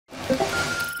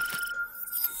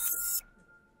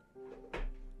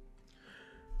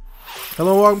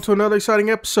Hello and welcome to another exciting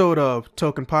episode of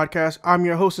Token Podcast. I'm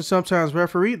your host and sometimes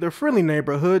referee, the friendly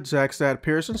neighborhood, Zach Stad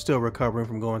Pearson, still recovering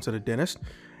from going to the dentist.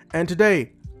 And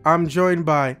today, I'm joined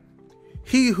by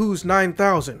he who's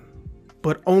 9,000,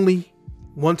 but only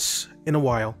once in a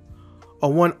while. A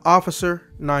one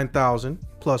officer 9,000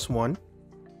 plus one.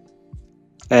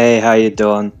 Hey, how you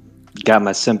doing? Got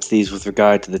my sympathies with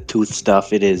regard to the tooth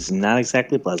stuff. It is not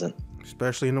exactly pleasant.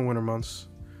 Especially in the winter months.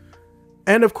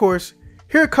 And of course,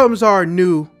 here comes our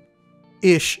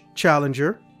new-ish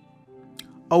challenger.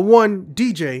 A one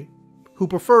DJ who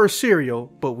prefers cereal,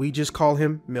 but we just call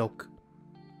him Milk.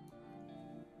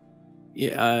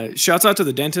 Yeah, shouts out to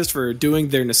the dentist for doing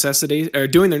their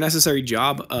necessary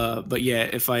job. But yeah,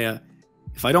 if I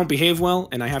don't behave well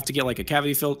and I have to get like a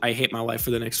cavity filled, I hate my life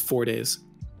for the next 4 days.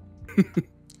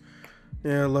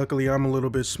 Yeah, luckily I'm a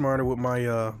little bit smarter with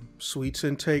my sweets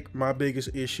intake. My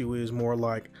biggest issue is more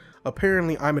like,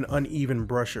 apparently I'm an uneven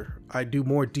brusher. I do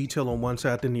more detail on one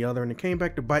side than the other, and it came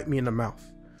back to bite me in the mouth.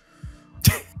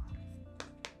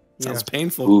 Sounds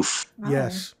painful. Oof.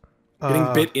 Yes.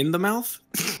 Getting bit in the mouth?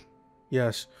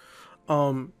 Yes.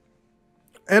 And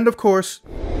of course,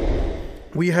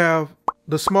 we have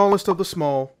the smallest of the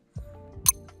small,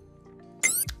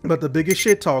 but the biggest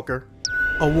shit talker,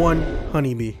 a one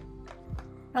honeybee.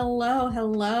 Hello,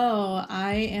 hello.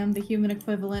 I am the human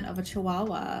equivalent of a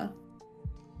chihuahua.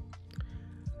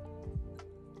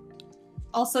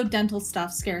 Also, dental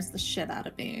stuff scares the shit out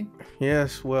of me.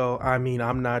 Yes, well, I mean,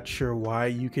 I'm not sure why.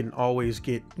 You can always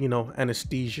get,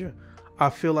 anesthesia. I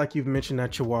feel like you've mentioned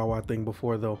that chihuahua thing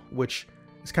before, though, which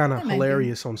is kind of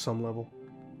hilarious on some level.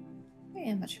 I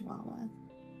am a chihuahua.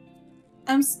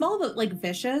 I'm small but, like,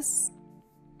 vicious.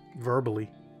 Verbally.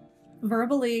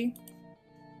 Verbally.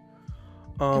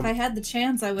 If I had the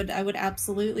chance, I would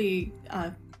absolutely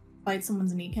bite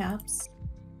someone's kneecaps.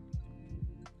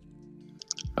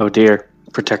 Oh dear.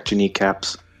 Protect your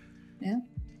kneecaps. Yeah.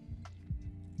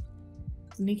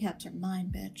 The kneecaps are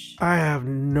mine, bitch. I have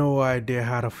no idea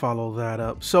how to follow that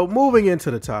up. So moving into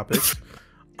the topics,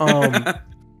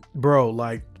 bro,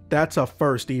 like that's a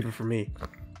first even for me.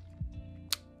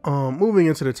 Moving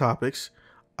into the topics,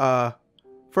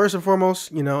 first and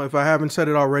foremost, if I haven't said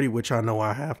it already, which I know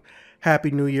I have,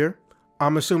 Happy New Year.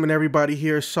 I'm assuming everybody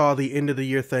here saw the end of the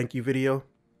year thank you video.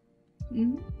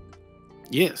 Mm-hmm.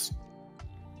 Yes.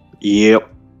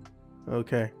 Yep.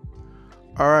 Okay.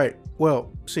 All right.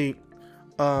 Well, see,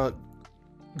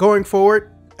 going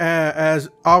forward, as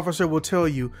Officer will tell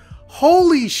you,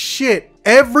 holy shit,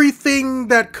 everything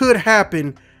that could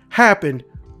happen happened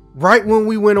right when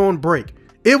we went on break.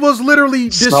 It was literally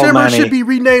December should be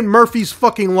renamed Murphy's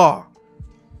fucking Law.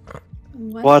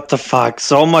 What the fuck?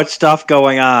 So much stuff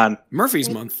going on. Murphy's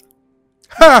month.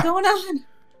 What's going on?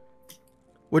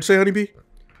 What'd you say, Honeybee?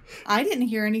 I didn't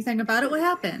hear anything about it. What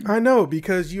happened? I know,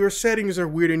 because your settings are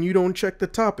weird and you don't check the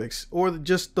topics or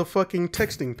just the fucking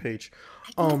texting page.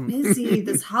 I get busy.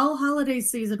 This whole holiday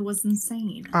season was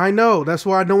insane. I know. That's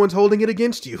why no one's holding it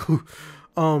against you.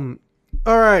 All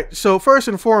right. So first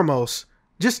and foremost,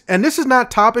 and this is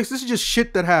not topics. This is just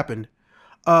shit that happened.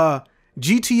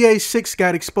 GTA 6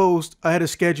 got exposed ahead of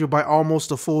schedule by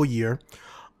almost a full year.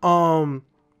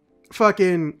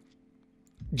 Fucking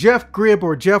Jeff Gribb,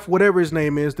 or Jeff whatever his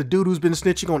name is, the dude who's been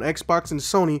snitching on Xbox and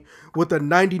Sony with a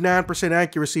 99%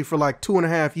 accuracy for like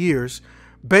 2.5 years,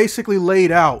 basically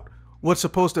laid out what's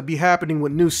supposed to be happening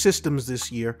with new systems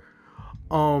this year.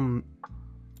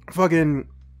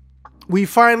 We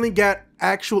finally got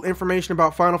actual information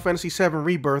about Final Fantasy VII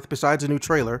Rebirth besides a new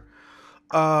trailer.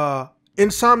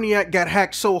 Insomniacs got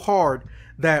hacked so hard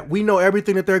that we know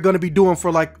everything that they're going to be doing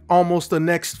for like almost the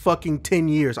next fucking 10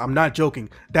 years. I'm not joking.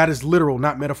 That is literal,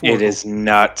 not metaphorical. It is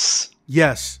nuts.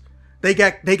 Yes. They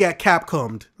got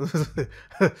Capcom'd.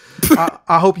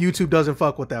 I hope YouTube doesn't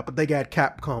fuck with that, but they got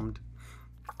Capcom'd.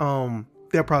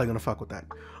 They're probably going to fuck with that.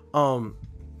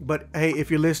 But hey, if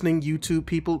you're listening, YouTube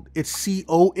people, it's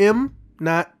COM,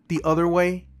 not the other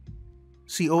way.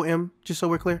 COM, just so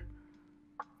we're clear.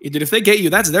 Dude, if they get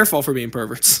you, that's their fault for being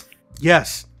perverts.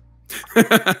 Yes.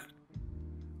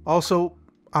 Also,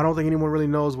 I don't think anyone really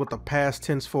knows what the past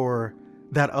tense for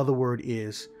that other word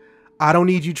is. I don't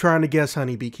need you trying to guess,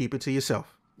 Honeybee. Keep it to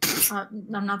yourself.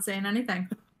 I'm not saying anything.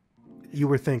 You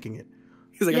were thinking it.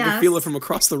 He's like, I can feel it from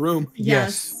across the room.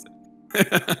 Yes.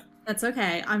 That's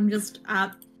okay. I'm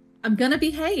gonna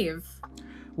behave.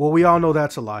 Well, we all know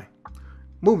that's a lie.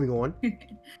 Moving on.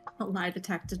 A lie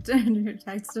detector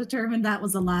determined that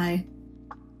was a lie.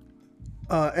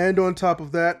 And on top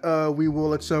of that, we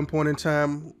will at some point in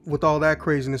time, with all that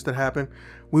craziness that happened,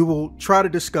 we will try to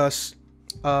discuss,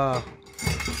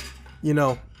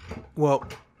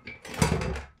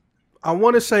 I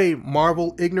want to say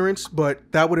Marvel ignorance,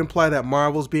 but that would imply that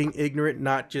Marvel's being ignorant,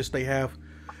 not just they have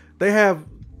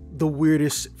the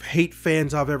weirdest hate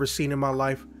fans I've ever seen in my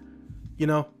life. You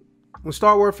know, when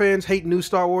Star Wars fans hate new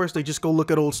Star Wars, they just go look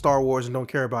at old Star Wars and don't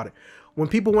care about it. When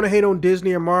people want to hate on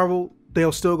Disney and Marvel,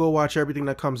 they'll still go watch everything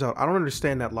that comes out. I don't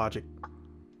understand that logic.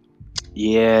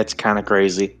 Yeah, it's kind of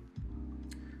crazy.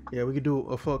 Yeah, we could do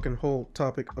a fucking whole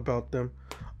topic about them.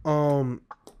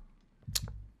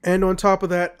 And on top of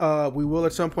that, we will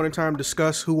at some point in time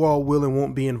discuss who all will and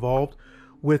won't be involved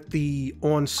with the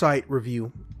on-site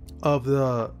review of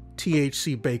the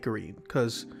THC bakery,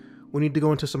 because we need to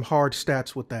go into some hard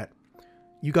stats with that.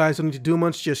 You guys don't need to do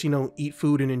much, just, you know, eat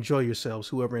food and enjoy yourselves,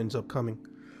 whoever ends up coming.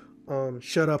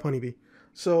 Shut up, honeybee.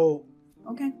 So,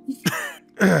 okay.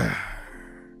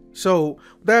 So,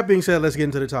 that being said, let's get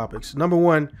into the topics. Number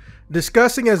one,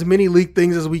 discussing as many leaked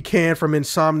things as we can from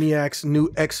Insomniacs' new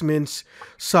X-Men's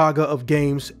saga of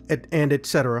games and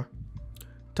etc.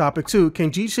 Topic 2,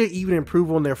 can GTA even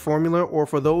improve on their formula, or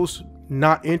for those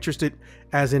not interested,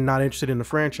 as in not interested in the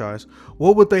franchise,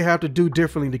 what would they have to do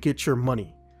differently to get your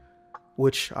money?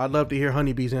 Which I'd love to hear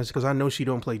Honeybee's answer, because I know she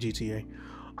don't play GTA.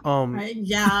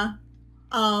 Yeah.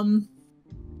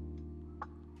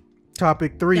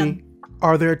 Topic 3. Yeah.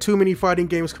 Are there too many fighting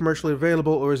games commercially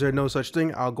available, or is there no such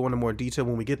thing? I'll go into more detail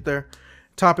when we get there.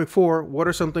 Topic 4. What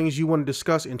are some things you want to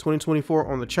discuss in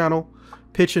 2024 on the channel?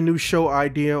 Pitch a new show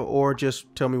idea, or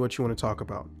just tell me what you want to talk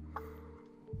about.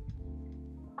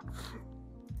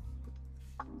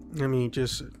 Let me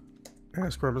just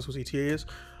ask Purpose what ETA is.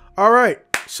 All right.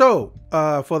 So,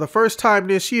 for the first time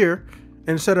this year,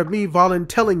 instead of me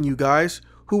volunteering you guys,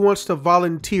 who wants to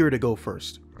volunteer to go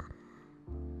first?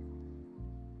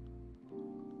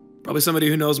 Probably somebody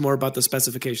who knows more about the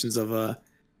specifications of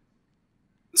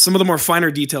some of the more finer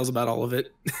details about all of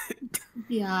it.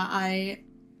 Yeah,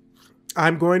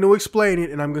 I'm going to explain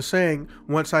it, and I'm just saying,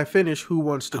 once I finish, who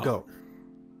wants to go?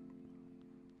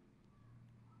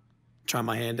 Try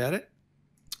my hand at it.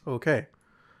 Okay.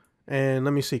 And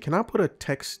let me see. Can I put a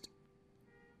text?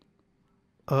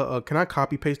 Can I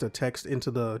copy paste a text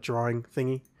into the drawing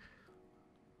thingy?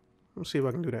 Let's see if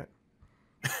I can do that.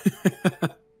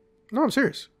 No, I'm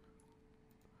serious.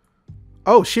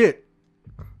 Oh, shit.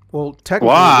 Well,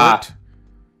 technically it worked.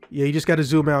 Yeah, you just got to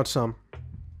zoom out some.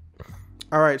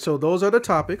 All right, so those are the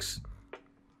topics.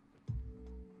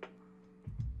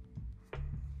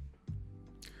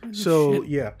 So, shit.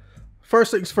 Yeah.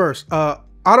 First things first.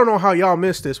 I don't know how y'all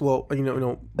missed this. Well, you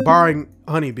know, barring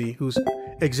Honeybee, who's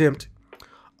exempt.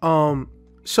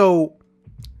 So...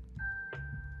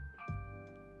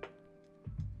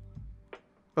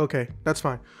 Okay, that's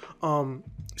fine.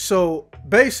 So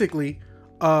basically,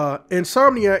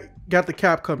 Insomniac got the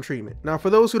Capcom treatment. Now, for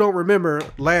those who don't remember,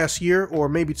 last year or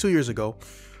maybe 2 years ago,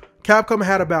 Capcom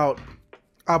had about,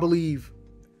 I believe,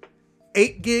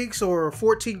 8 gigs or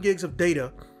 14 gigs of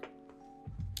data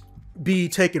be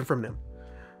taken from them.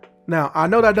 Now, I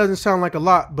know that doesn't sound like a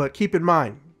lot, but keep in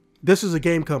mind, this is a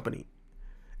game company,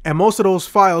 and most of those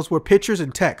files were pictures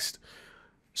and text.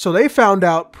 So they found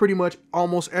out pretty much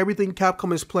almost everything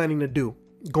Capcom is planning to do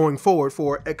going forward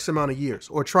for X amount of years,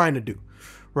 or trying to do,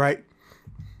 right?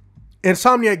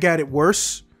 Insomniac got it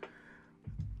worse.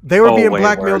 They were being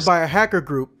blackmailed by a hacker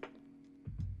group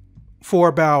for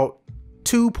about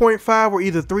 2.5 or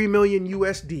either 3 million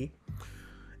USD.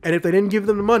 And if they didn't give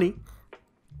them the money,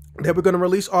 they were going to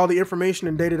release all the information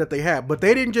and data that they had. But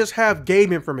they didn't just have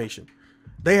game information.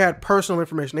 They had personal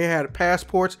information. They had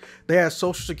passports. They had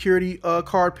social security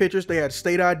card pictures. They had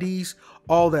state IDs,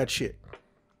 all that shit.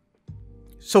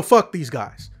 So fuck these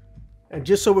guys. And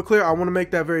just so we're clear, I want to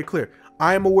make that very clear.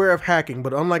 I am aware of hacking,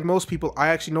 but unlike most people, I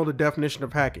actually know the definition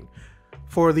of hacking.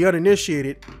 For the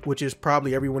uninitiated, which is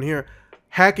probably everyone here,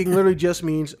 hacking literally just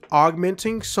means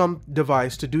augmenting some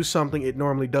device to do something it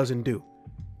normally doesn't do.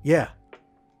 Yeah,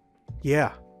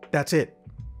 that's it.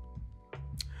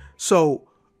 So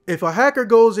if a hacker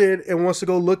goes in and wants to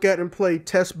go look at and play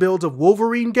test builds of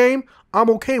Wolverine game, I'm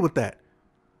okay with that.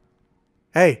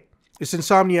 Hey, it's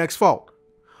Insomniac's fault.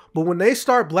 But when they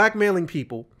start blackmailing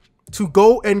people to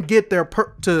go and get their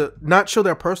to not show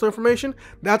their personal information,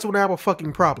 that's when I have a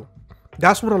fucking problem.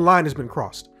 That's when a line has been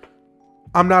crossed.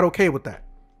 I'm not okay with that.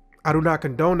 I do not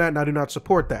condone that, and I do not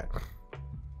support that.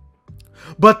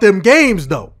 But them games,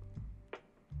 though.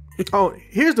 Oh,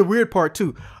 here's the weird part,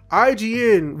 too.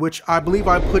 IGN, which I believe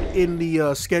I put in the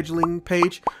scheduling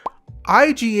page,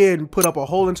 IGN put up a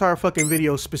whole entire fucking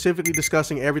video specifically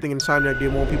discussing everything Insomniac did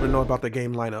and want people to know about their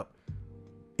game lineup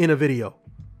in a video.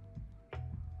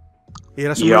 Yeah,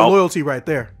 that's some real loyalty right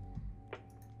there.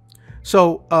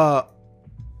 So,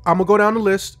 I'm gonna go down the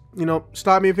list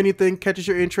stop me if anything catches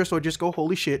your interest, or just go,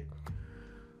 holy shit.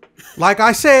 Like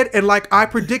I said, and like I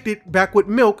predicted back with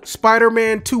Milk,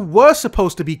 Spider-Man 2 was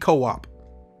supposed to be co-op.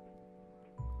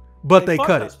 But they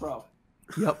cut it. Bro.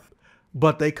 Yep.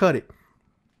 But they cut it.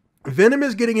 Venom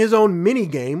is getting his own mini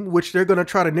game, which they're going to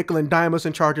try to nickel and dime us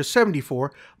and charge us $70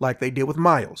 for, like they did with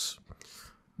Miles.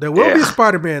 There will be a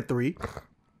Spider-Man 3.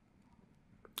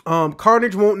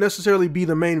 Carnage won't necessarily be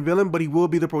the main villain, but he will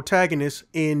be the protagonist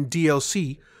in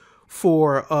DLC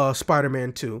for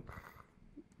Spider-Man 2.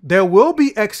 There will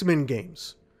be X-Men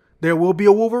games. There will be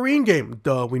a Wolverine game.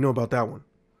 Duh, we know about that one.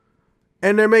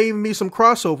 And there may even be some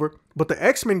crossover, but the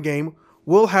X-Men game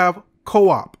will have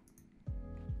co-op.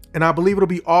 And I believe it'll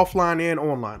be offline and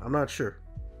online. I'm not sure.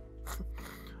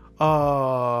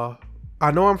 I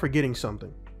know I'm forgetting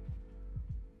something.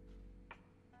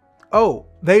 Oh,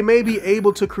 they may be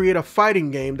able to create a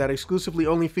fighting game that exclusively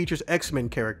only features X-Men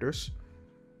characters.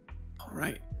 All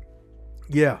right.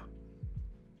 Yeah.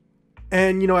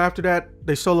 And, after that,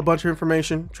 they stole a bunch of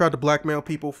information, tried to blackmail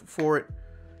people for it.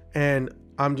 And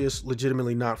I'm just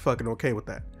legitimately not fucking okay with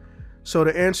that. So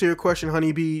to answer your question,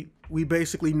 Honeybee, we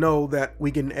basically know that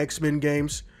we get X-Men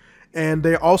games. And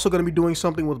they're also going to be doing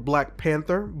something with Black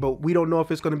Panther. But we don't know if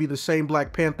it's going to be the same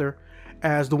Black Panther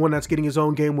as the one that's getting his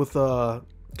own game with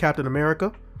Captain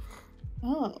America.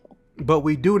 Oh. But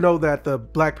we do know that the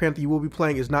Black Panther you will be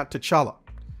playing is not T'Challa.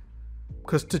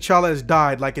 Because T'Challa has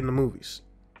died like in the movies.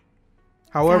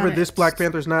 However, this Black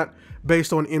Panther is not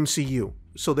based on MCU.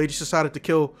 So they just decided to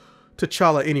kill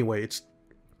T'Challa anyway. It's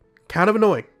kind of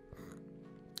annoying.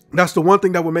 That's the one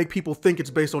thing that would make people think it's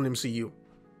based on MCU.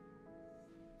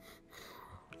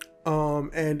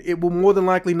 And it will more than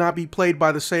likely not be played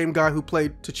by the same guy who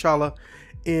played T'Challa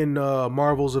in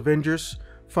Marvel's Avengers.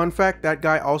 Fun fact, that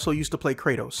guy also used to play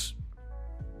Kratos.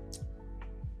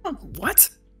 What?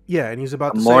 Yeah, and he's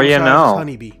about the more same you size know. as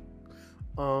Honeybee.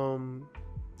 Let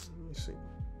me see.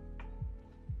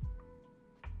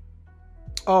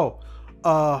 Oh,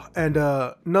 and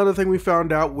another thing we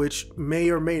found out, which may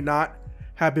or may not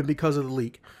have been because of the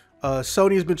leak.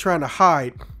 Sony has been trying to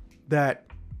hide that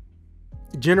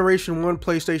Generation 1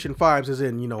 PlayStation 5s, as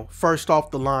in, first off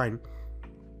the line,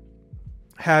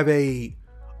 have a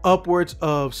upwards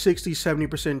of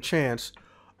 60-70% chance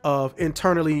of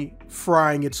internally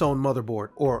frying its own motherboard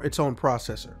or its own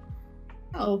processor.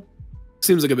 Oh.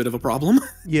 Seems like a bit of a problem.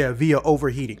 Yeah, via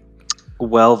overheating.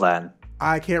 Well then.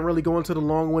 I can't really go into the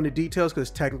long-winded details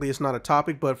because technically it's not a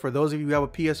topic, but for those of you who have a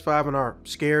PS5 and are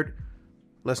scared,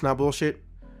 let's not bullshit.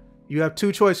 You have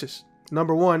two choices.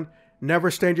 Number one,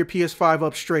 never stand your PS5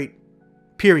 up straight.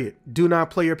 Period. Do not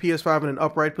play your PS5 in an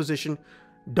upright position.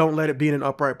 Don't let it be in an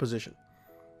upright position.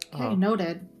 Okay,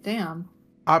 noted. Damn.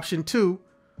 Option two,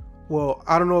 well,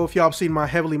 I don't know if y'all have seen my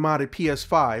heavily modded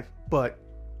PS5, but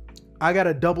I got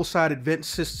a double-sided vent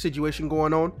situation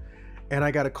going on, and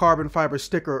I got a carbon fiber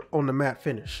sticker on the matte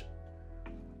finish.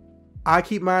 I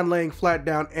keep mine laying flat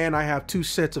down, and I have two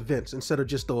sets of vents instead of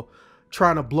just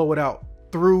trying to blow it out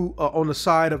through on the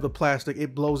side of the plastic.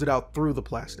 It blows it out through the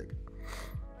plastic.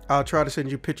 I'll try to send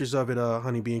you pictures of it,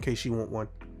 Honeybee, in case you want one.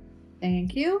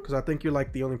 Thank you. Because I think you're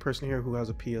like the only person here who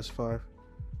has a PS5.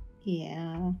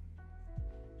 Yeah.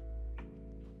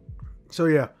 So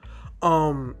yeah.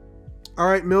 All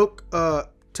right, Milk.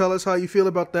 Tell us how you feel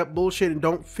about that bullshit, and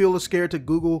don't feel scared to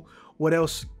Google what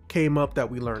else came up that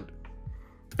we learned.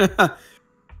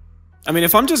 I mean,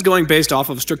 if I'm just going based off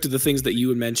of strict to the things that you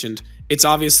had mentioned, it's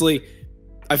obviously,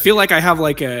 I feel like I have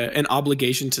like an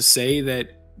obligation to say that,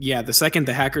 yeah, the second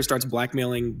the hacker starts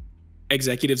blackmailing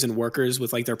executives and workers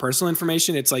with like their personal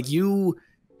information, it's like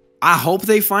I hope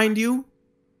they find you,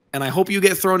 and I hope you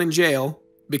get thrown in jail,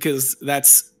 because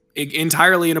that's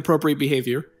entirely inappropriate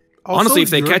behavior. Also, honestly, if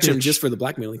they catch him just for the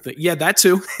blackmailing thing. Yeah, that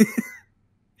too.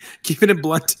 Keeping it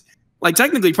blunt. Like,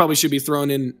 technically, you probably should be thrown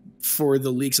in for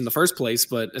the leaks in the first place,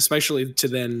 but especially to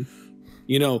then,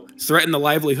 threaten the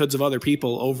livelihoods of other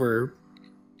people over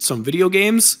some video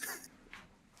games.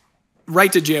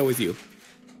 Right to jail with you.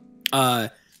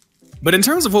 But in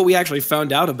terms of what we actually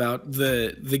found out about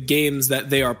the games that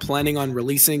they are planning on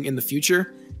releasing in the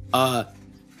future, I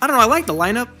don't know, I like the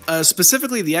lineup.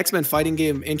 Specifically, the X-Men fighting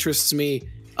game interests me.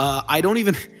 I don't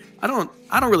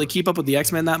really keep up with the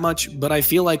X-Men that much, but I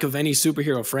feel like of any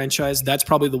superhero franchise, that's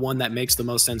probably the one that makes the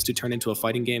most sense to turn into a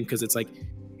fighting game, because it's like,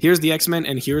 here's the X-Men,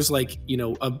 and here's like,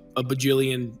 a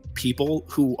bajillion people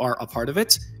who are a part of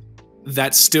it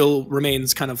that still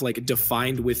remains kind of like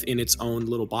defined within its own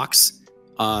little box.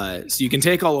 So you can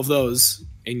take all of those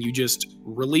and you just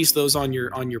release those on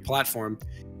your platform.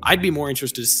 I'd be more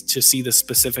interested to see the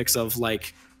specifics of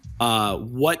like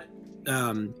what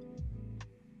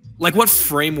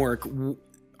framework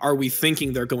are we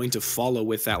thinking they're going to follow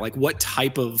with that? Like, what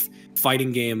type of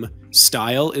fighting game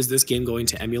style is this game going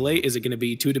to emulate? Is it going to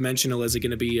be two-dimensional? Is it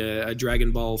going to be a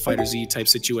Dragon Ball Fighter Z type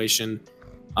situation?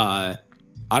 I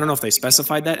don't know if they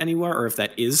specified that anywhere or if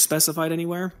that is specified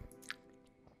anywhere.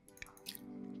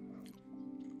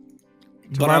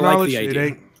 But I like the idea. It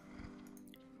ain't.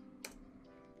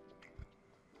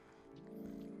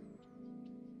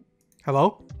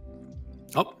 Hello?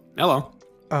 Oh, hello.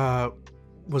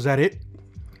 Was that it?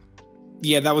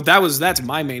 Yeah, that's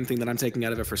my main thing that I'm taking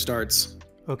out of it for starts.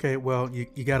 Okay, well, you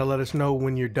gotta let us know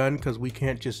when you're done because we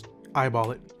can't just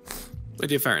eyeball it.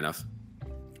 Yeah, fair enough.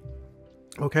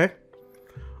 Okay.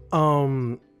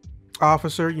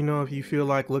 Officer, you know, if you feel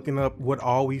like looking up what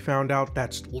all we found out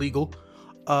that's legal,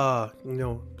 you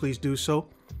know, please do so.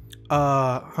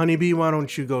 Honeybee, why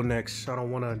don't you go next? I don't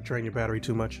want to drain your battery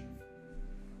too much.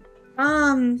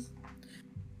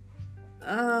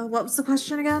 What was the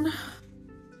question again?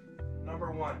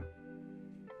 Number one.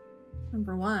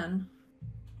 Number one.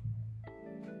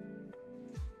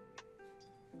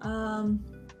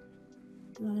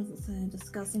 What does it say?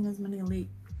 Discussing as many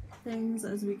leaked things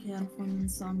as we can from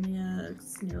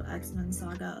Insomniacs' new X-Men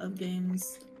saga of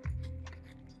games.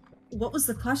 What was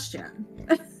the question?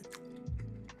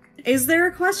 Is there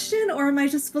a question, or am I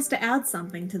just supposed to add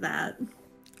something to that?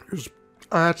 Just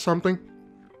add something.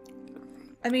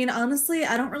 I mean, honestly,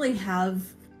 I don't really have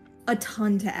a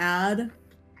ton to add.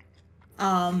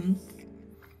 At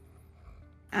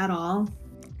all.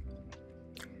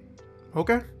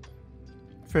 Okay.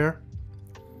 Fair.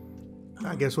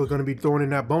 I guess we're going to be throwing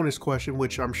in that bonus question,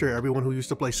 which I'm sure everyone who used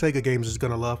to play Sega games is going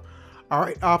to love. All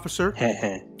right, officer.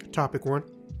 Topic one.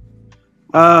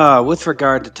 With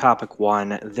regard to topic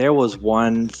one, there was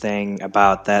one thing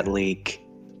about that leak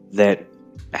that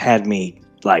had me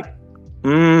like,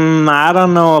 I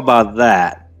don't know about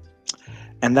that.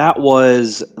 And that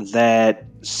was that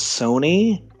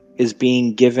Sony is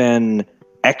being given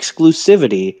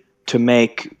exclusivity to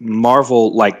make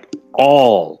Marvel, like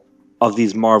all of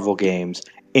these Marvel games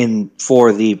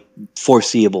for the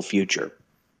foreseeable future.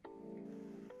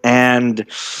 And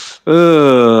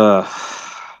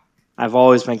I've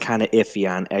always been kind of iffy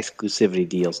on exclusivity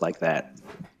deals like that.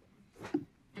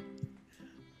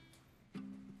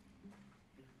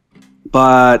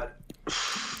 But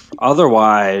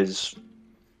otherwise,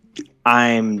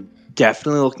 I'm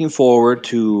definitely looking forward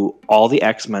to all the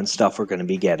X-Men stuff we're going to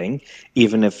be getting,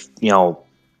 even if, you know,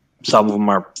 some of them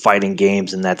are fighting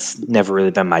games and that's never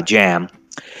really been my jam.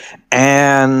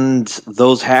 And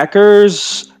those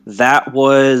hackers, that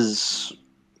was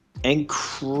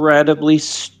incredibly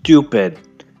stupid.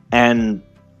 And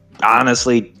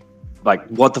honestly, like,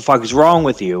 what the fuck is wrong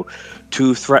with you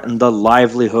to threaten the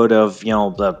livelihood of, you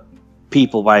know, the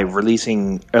people by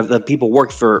releasing the people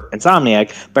work for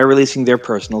Insomniac by releasing their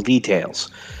personal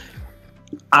details.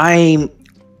 I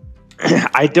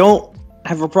don't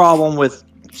have a problem with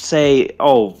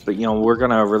but you know, we're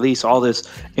gonna release all this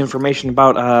information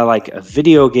about like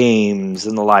video games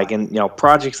and the like, and you know,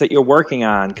 projects that you're working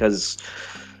on, because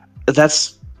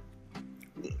that's,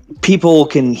 people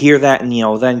can hear that and, you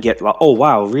know, then get, oh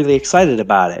wow, really excited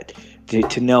about it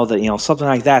to know that, you know, something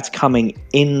like that's coming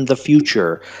in the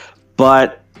future.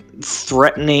 But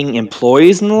threatening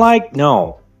employees and the like,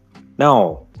 no,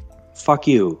 fuck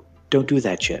you, don't do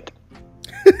that shit.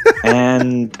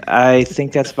 And I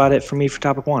think that's about it for me for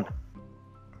topic one.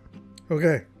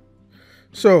 Okay,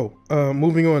 so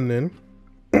moving on then.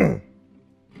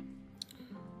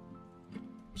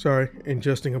 Sorry,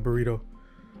 ingesting a burrito.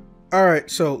 All right,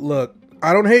 so look,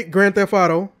 I don't hate Grand Theft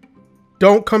Auto.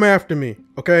 Don't come after me,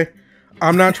 okay?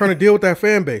 I'm not trying to deal with that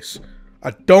fan base.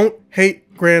 I don't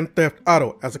hate Grand Theft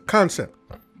Auto as a concept.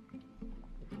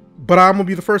 But I'm going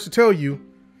to be the first to tell you,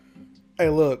 hey,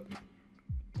 look,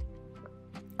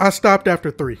 I stopped after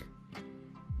 3.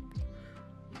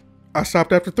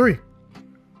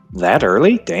 That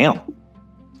early? Damn.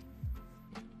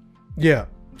 Yeah,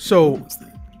 so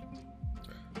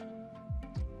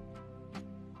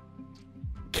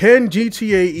can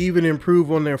GTA even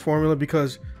improve on their formula?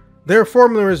 Because their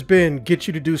formula has been get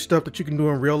you to do stuff that you can do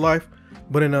in real life,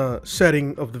 but in a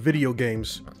setting of the video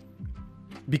games,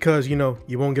 because, you know,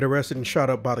 you won't get arrested and shot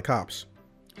up by the cops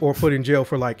or put in jail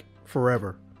for like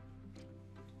forever.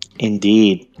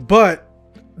 Indeed. But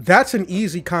that's an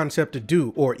easy concept to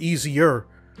do, or easier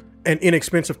and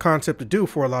inexpensive concept to do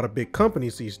for a lot of big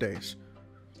companies these days.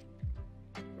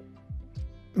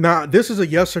 Now, this is a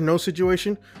yes or no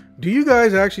situation. Do you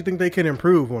guys actually think they can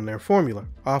improve on their formula,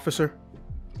 officer?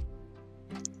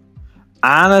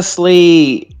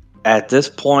 Honestly, at this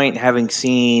point, having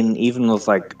seen even with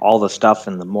like all the stuff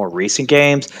in the more recent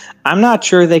games, I'm not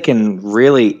sure they can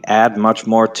really add much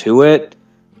more to it.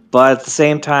 But at the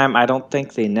same time, I don't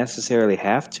think they necessarily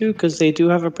have to because they do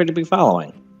have a pretty big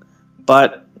following.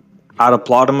 But I'd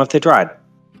applaud them if they tried.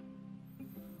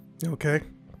 Okay.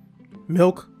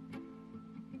 Milk.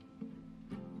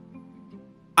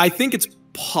 I think it's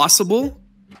possible.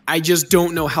 I just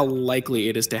don't know how likely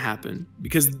it is to happen,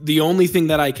 because the only thing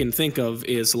that I can think of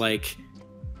is like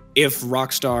if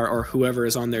Rockstar or whoever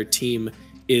is on their team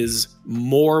is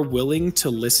more willing to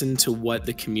listen to what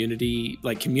the community,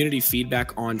 like community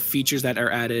feedback on features that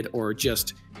are added or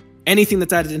just anything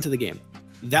that's added into the game.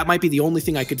 That might be the only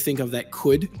thing I could think of that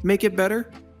could make it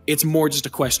better. It's more just a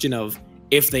question of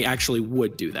if they actually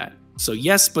would do that. So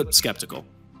yes, but skeptical.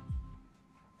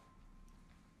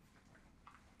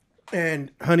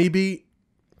 And Honeybee.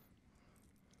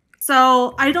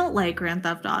 So I don't like Grand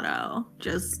Theft Auto,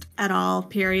 just at all,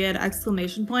 period,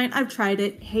 exclamation point. I've tried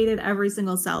it, hated every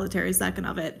single solitary second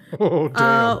of it. Oh,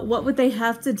 damn. What would they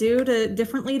have to do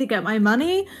differently to get my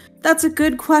money? That's a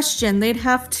good question. They'd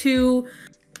have to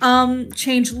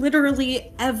change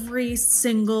literally every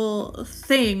single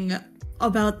thing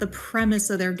about the premise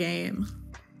of their game.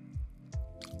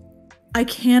 I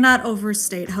cannot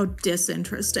overstate how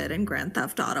disinterested in Grand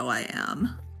Theft Auto I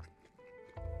am.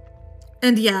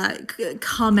 And yeah,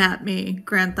 come at me,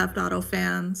 Grand Theft Auto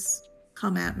fans.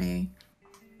 Come at me.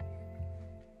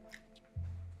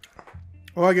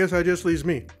 Well, I guess that just leaves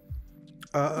me.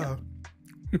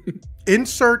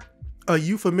 Insert a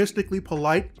euphemistically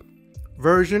polite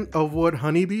version of what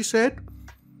Honeybee said.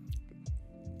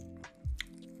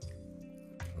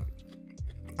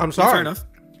 I'm sorry. Fair enough.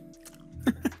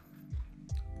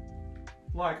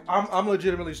 Like, I'm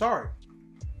legitimately sorry.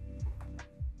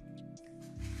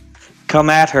 Come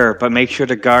at her, but make sure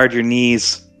to guard your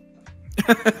knees.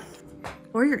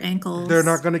 Or your ankles. They're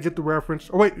not going to get the reference.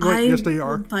 Oh, wait, yes, they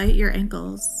are. Bite your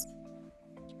ankles.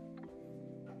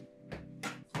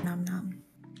 Nom nom.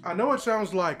 I know it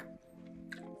sounds like,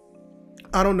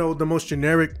 I don't know, the most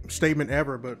generic statement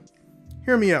ever, but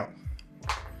hear me out.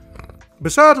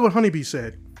 Besides what Honeybee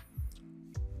said,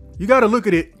 you got to look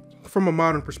at it from a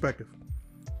modern perspective.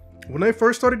 When they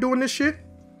first started doing this shit,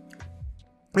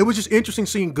 it was just interesting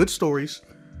seeing good stories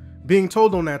being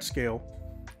told on that scale,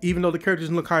 even though the characters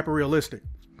didn't look hyper realistic.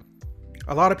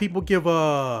 A lot of people give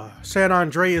San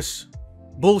Andreas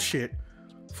bullshit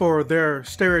for their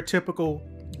stereotypical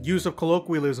use of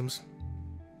colloquialisms,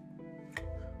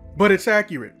 but it's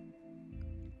accurate.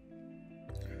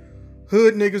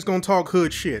 Hood niggas gonna talk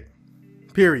hood shit,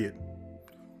 period.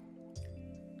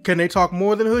 Can they talk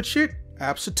more than hood shit?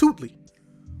 Absolutely.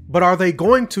 But are they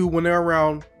going to when they're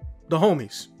around the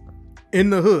homies in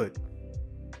the hood?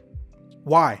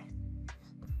 Why?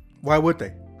 Why would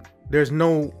they? There's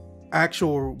no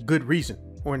actual good reason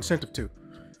or incentive to.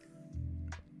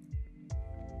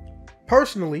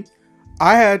 Personally,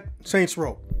 I had Saints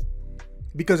Row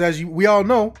because, as we all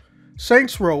know,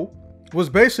 Saints Row was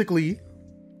basically,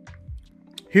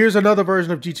 here's another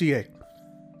version of GTA.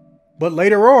 But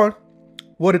later on,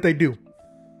 what did they do?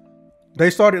 They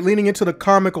started leaning into the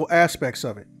comical aspects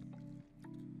of it.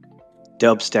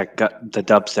 The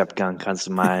dubstep gun comes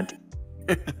to mind.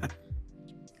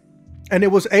 And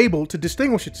it was able to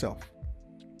distinguish itself.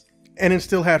 And it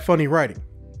still had funny writing.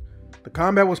 The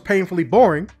combat was painfully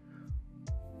boring,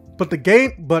 but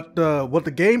what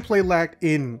the gameplay lacked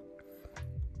in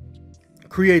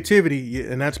creativity,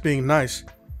 and that's being nice,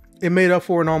 it made up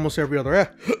for in almost every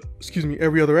other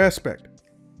every other aspect.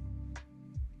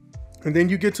 And then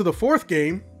you get to the fourth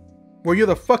game, where you're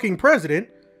the fucking president.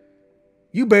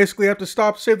 You basically have to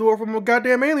save the world from a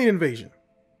goddamn alien invasion.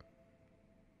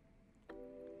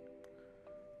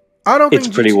 It's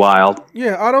pretty wild.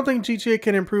 Yeah, I don't think GTA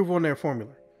can improve on their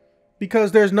formula.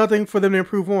 Because there's nothing for them to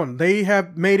improve on. They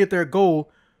have made it their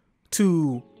goal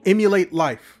to emulate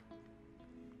life.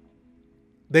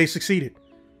 They succeeded.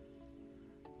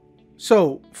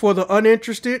 So, for the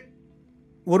uninterested,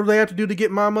 what do they have to do to get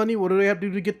my money? What do they have to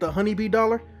do to get the Honeybee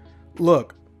dollar?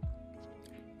 Look,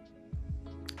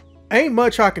 ain't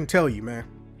much I can tell you, man.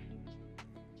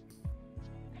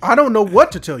 I don't know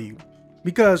what to tell you,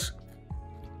 because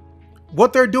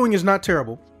what they're doing is not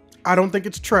terrible. I don't think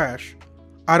it's trash.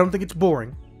 I don't think it's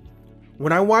boring.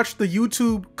 When I watch the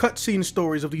YouTube cutscene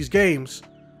stories of these games,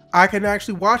 I can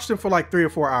actually watch them for like 3 or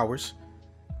 4 hours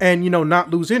and,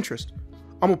 not lose interest.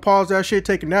 I'm gonna pause that shit,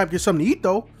 take a nap, get something to eat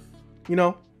though.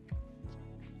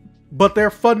 But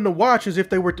they're fun to watch as if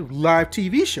they were live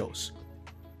TV shows.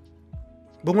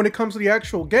 But when it comes to the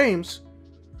actual games,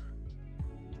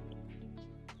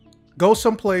 go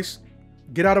someplace,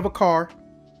 get out of a car,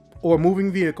 or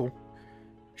moving vehicle,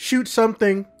 shoot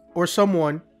something or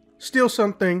someone, steal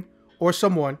something or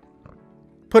someone,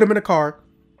 put them in a car,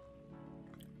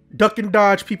 duck and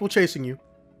dodge people chasing you,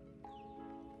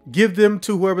 give them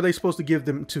to whoever they're supposed to give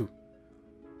them to.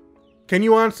 Can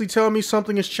you honestly tell me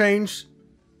something has changed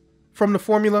from the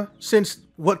formula since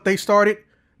what they started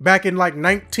back in like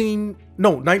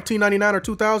 1999 or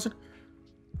 2000?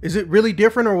 Is it really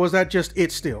different, or was that just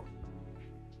it still?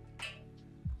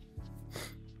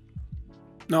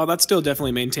 No, that still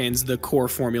definitely maintains the core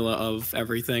formula of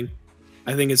everything.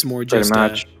 I think it's more just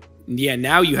yeah,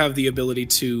 now you have the ability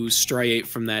to striate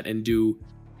from that and do,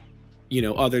 you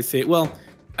know, other things. Well,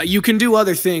 you can do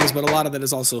other things, but a lot of that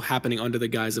is also happening under the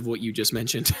guise of what you just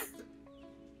mentioned.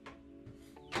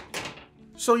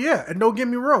 So yeah, and don't get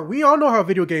me wrong, we all know how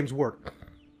video games work.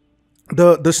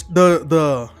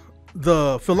 The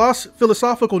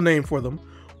philosophical name for them,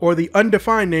 or the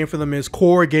undefined name for them, is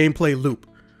core gameplay loop.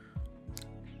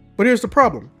 But here's the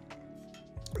problem.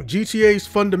 GTA's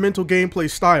fundamental gameplay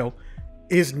style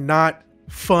is not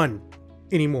fun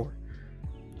anymore.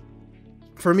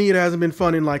 For me, it hasn't been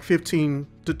fun in like 12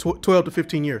 to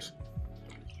 15 years.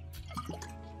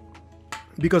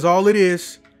 Because all it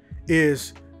is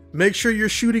make sure you're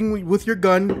shooting with your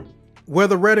gun where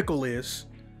the reticle is,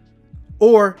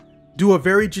 or do a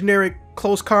very generic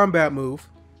close combat move.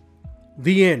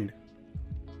 The end.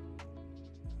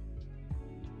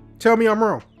 Tell me I'm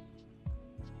wrong.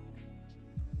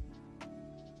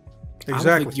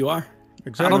 Exactly. I don't think you are.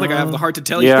 Exactly. I don't think I have the heart to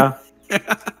tell you. Yeah.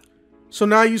 So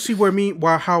now you see how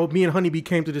me and Honeybee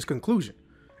came to this conclusion.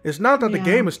 It's not that the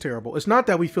game is terrible. It's not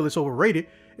that we feel it's overrated.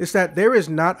 It's that there is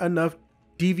not enough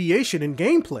deviation in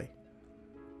gameplay.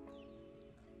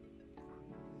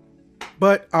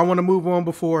 But I want to move on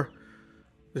before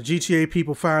the GTA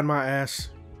people find my ass.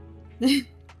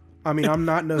 I mean, I'm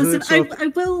not in the hood.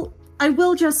 So I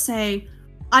will just say,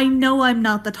 I know I'm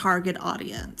not the target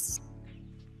audience.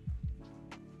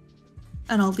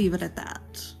 And I'll leave it at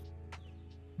that.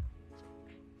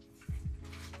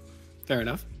 Fair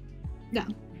enough. Yeah.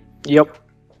 Yep.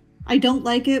 I don't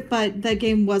like it, but that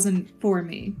game wasn't for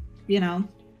me, you know?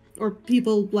 Or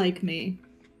people like me.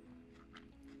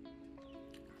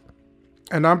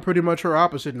 And I'm pretty much her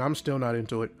opposite, and I'm still not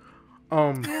into it.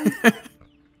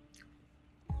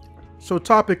 So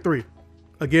topic 3.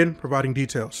 Again, providing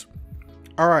details.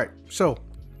 All right, so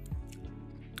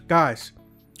guys,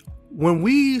 when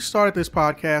we started this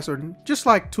podcast, or just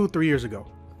like 2 or 3 years ago,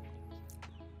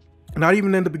 not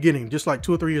even in the beginning, just like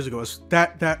 2 or 3 years ago, it's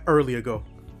that early ago,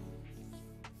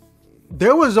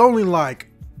 there was only like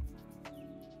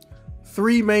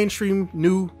 3 mainstream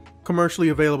new commercially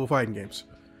available fighting games.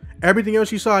 Everything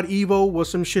else you saw at Evo was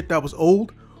some shit that was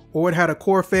old, or it had a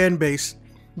core fan base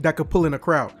that could pull in a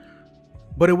crowd.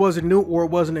 But it wasn't new, or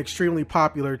it wasn't extremely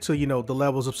popular to, you know, the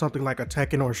levels of something like a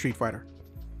Tekken or a Street Fighter.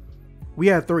 We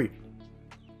had 3.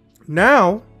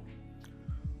 Now,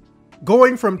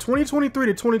 going from 2023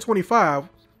 to 2025,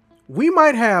 we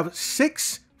might have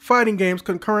 6 fighting games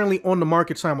concurrently on the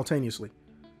market simultaneously.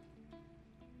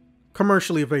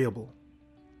 Commercially available.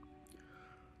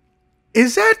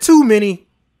 Is that too many?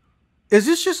 Is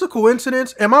this just a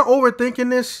coincidence? Am I overthinking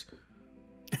this?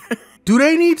 Do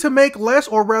they need to make less,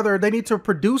 or rather they need to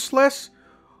produce less?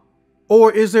 Or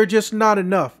is there just not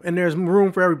enough and there's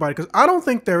room for everybody? Because I don't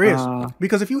think there is.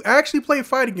 Because if you actually play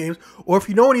fighting games, or if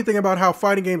you know anything about how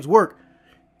fighting games work,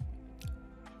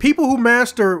 people who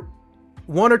master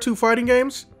 1 or 2 fighting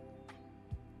games,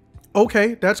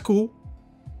 okay, that's cool.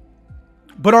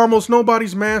 But almost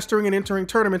nobody's mastering and entering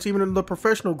tournaments, even in the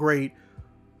professional grade,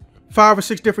 5 or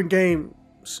 6 different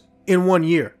games in 1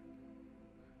 year.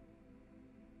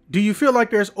 Do you feel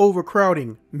like there's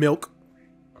overcrowding, Milk?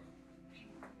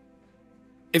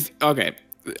 Okay.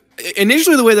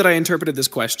 Initially, the way that I interpreted this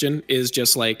question is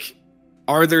just like,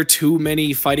 are there too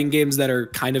many fighting games that are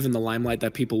kind of in the limelight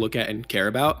that people look at and care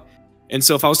about? And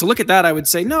so if I was to look at that, I would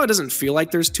say, no, it doesn't feel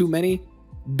like there's too many,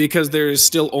 because there's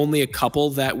still only a couple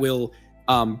that will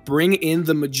bring in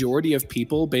the majority of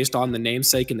people based on the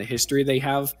namesake and the history they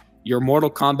have. Your Mortal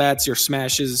Kombats, your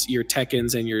Smashes, your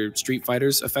Tekkens, and your Street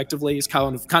Fighters, effectively, is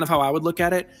kind of how I would look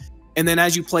at it. And then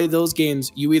as you play those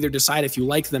games, you either decide if you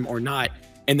like them or not.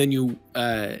 And then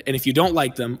and if you don't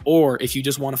like them, or if you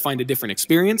just want to find a different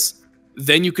experience,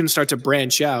 then you can start to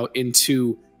branch out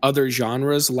into other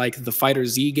genres like the Fighter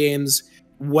Z games,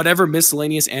 whatever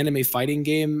miscellaneous anime fighting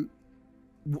game,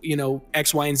 you know,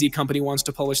 X, Y, and Z company wants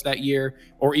to publish that year,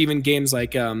 or even games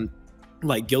like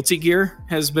Guilty Gear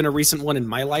has been a recent one in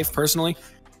my life personally.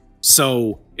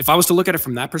 So if I was to look at it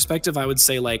from that perspective, I would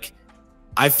say, like,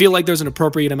 I feel like there's an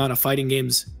appropriate amount of fighting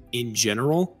games in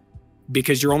general.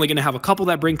 because you're only going to have a couple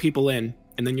that bring people in,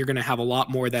 and then you're going to have a lot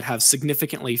more that have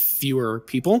significantly fewer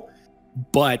people.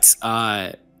 But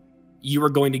you are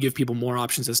going to give people more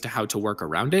options as to how to work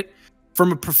around it.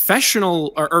 From a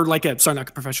professional,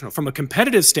 from a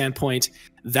competitive standpoint,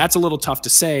 that's a little tough to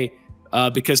say,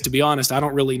 because to be honest, I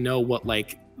don't really know what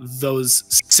like those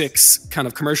 6 kind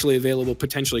of commercially available,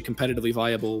 potentially competitively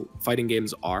viable fighting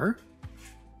games are.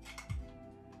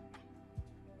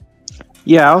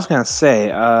 Yeah, I was gonna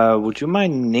say, would you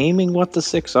mind naming what the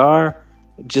 6 are,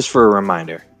 just for a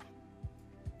reminder?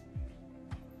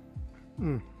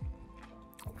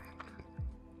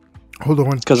 Hold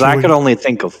on. Because I could only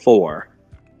think of 4.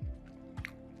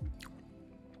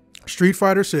 Street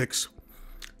Fighter 6,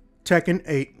 Tekken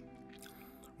 8,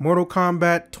 Mortal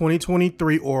Kombat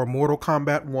 2023 or Mortal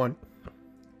Kombat 1.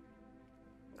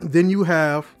 Then you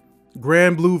have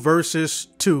Grand Blue Versus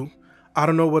 2. I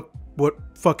don't know what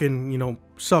fucking,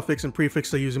 suffix and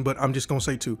prefix they're using, but I'm just going to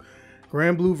say 2.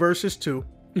 Grand Blue Versus 2.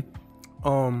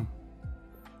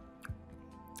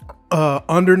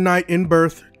 Under Night in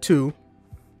Birth 2.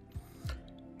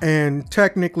 And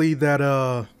technically that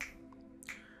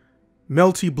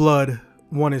Melty Blood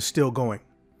 1 is still going.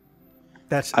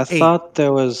 That's I 8. thought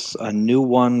there was a new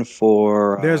one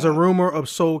for... There's a rumor of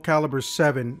Soul Calibur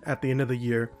 7 at the end of the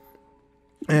year.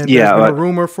 And yeah, there's been a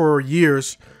rumor for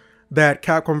years that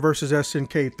Capcom vs.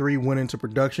 SNK 3 went into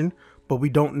production, but we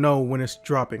don't know when it's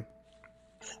dropping.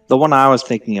 The one I was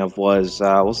thinking of was,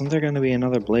 wasn't there going to be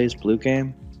another Blaze Blue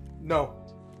game? No.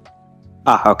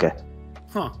 Ah, okay.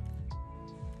 Huh.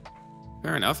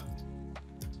 Fair enough.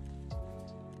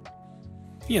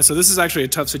 Yeah, so this is actually a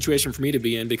tough situation for me to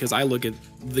be in, because I look at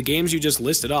the games you just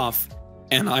listed off,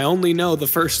 and I only know the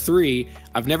first 3.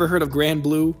 I've never heard of Grand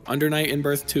Blue, Under Night in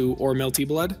Birth 2, or Melty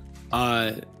Blood.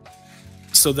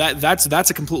 So that's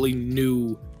a completely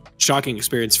new, shocking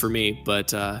experience for me.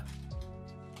 But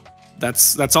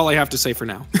that's all I have to say for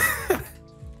now.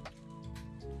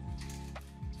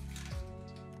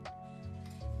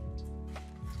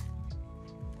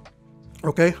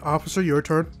 Okay, officer, your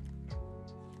turn.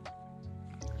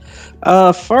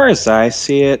 Far as I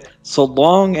see it, so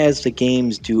long as the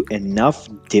games do enough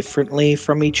differently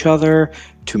from each other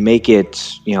to make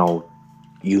it,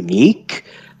 unique,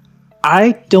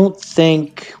 I don't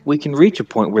think we can reach a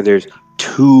point where there's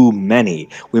too many.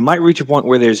 We might reach a point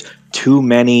where there's too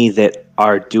many that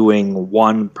are doing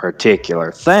one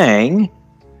particular thing.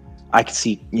 I could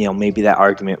see, maybe that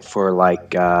argument for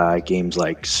like games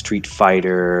like Street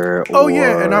Fighter. Oh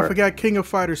yeah, and I forgot King of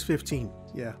Fighters 15.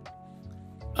 Yeah.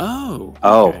 Oh.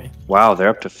 Okay. Wow, they're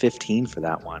up to 15 for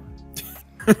that one.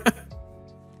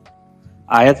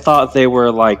 I had thought they were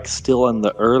like still in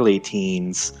the early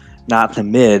teens, not the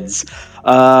mids.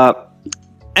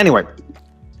 Anyway,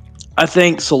 I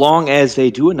think so long as they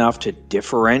do enough to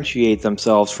differentiate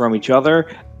themselves from each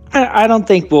other, I don't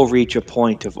think we'll reach a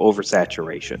point of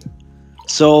oversaturation.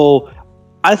 So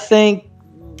I think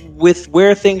with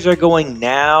where things are going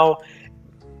now,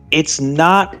 it's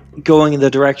not going in the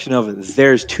direction of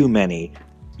there's too many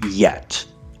yet.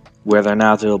 Whether or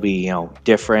not there'll be,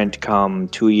 different come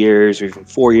 2 years or even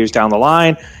 4 years down the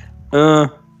line, I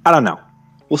don't know.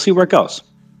 We'll see where it goes.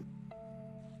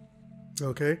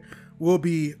 Okay. We'll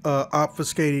be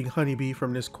obfuscating Honeybee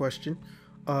from this question.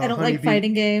 I don't like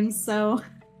fighting games, so...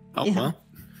 Oh, yeah. well.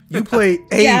 You play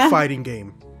a fighting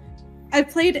game. I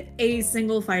played a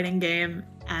single fighting game,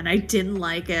 and I didn't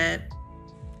like it.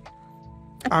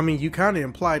 I mean, you kind of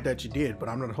implied that you did, but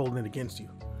I'm not holding it against you.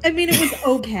 I mean, it was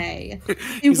okay.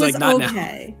 It was like, "Not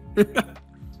okay.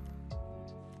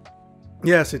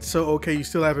 Yes, it's so okay. You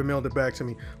still haven't mailed it back to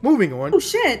me. Moving on. Oh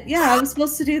shit! Yeah, I was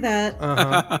supposed to do that.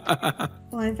 Uh-huh.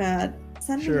 My bad.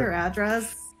 Send me your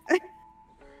address.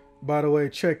 By the way,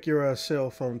 check your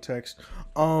cell phone text.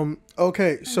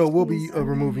 Okay, so we'll be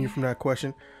removing you from that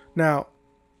question. Now,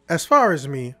 as far as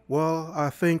me, well, I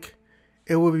think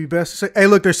it would be best to say, hey,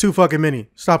 look, there's too fucking many.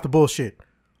 Stop the bullshit.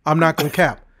 I'm not gonna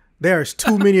cap. There's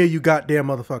too many of you goddamn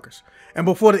motherfuckers. And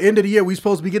before the end of the year, we're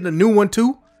supposed to be getting a new one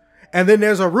too. And then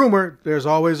there's a rumor. There's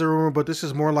always a rumor, but this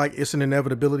is more like it's an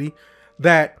inevitability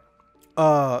that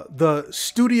the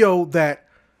studio that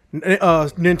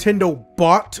Nintendo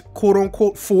bought, quote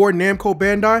unquote, for Namco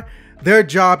Bandai, their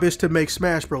job is to make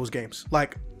Smash Bros. Games.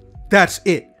 Like, that's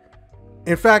it.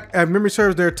 In fact, if memory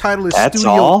serves, their title is That's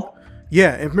Studio. all?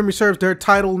 Yeah, if memory serves, their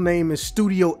title name is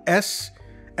Studio S,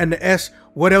 and the S,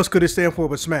 what else could it stand for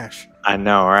but Smash? I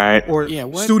know, right? Or Yeah,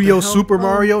 what Studio the hell? Super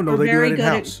Mario? No, We're they do very that good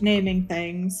in-house. at naming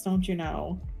things, don't you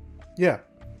know? Yeah.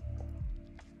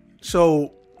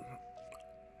 So,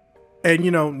 and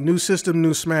new system,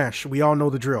 new Smash. We all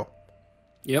know the drill.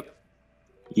 Yep.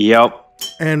 Yep.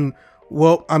 And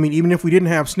Well, I mean, even if we didn't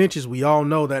have snitches, we all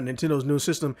know that Nintendo's new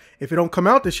system, if it don't come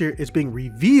out this year, it's being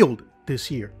revealed this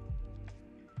year.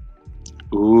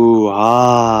 Ooh,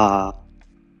 ah.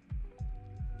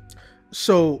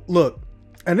 So, look,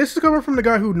 and this is coming from the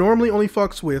guy who normally only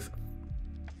fucks with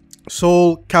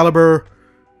Soul Calibur,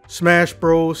 Smash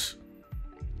Bros,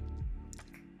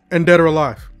 and Dead or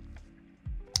Alive,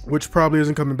 which probably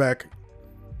isn't coming back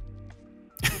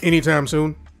anytime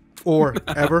soon or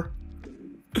ever.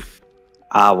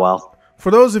 Ah, well. For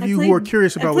those of you who are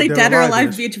curious about what Dead or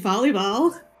Alive is, beach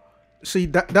volleyball. see,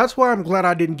 that's why I'm glad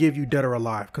I didn't give you Dead or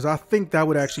Alive, because I think that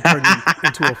would actually turn you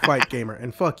into a fight gamer,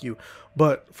 and fuck you.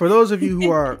 But for those of you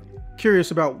who are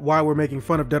curious about why we're making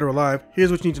fun of Dead or Alive,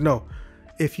 here's what you need to know.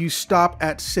 If you stop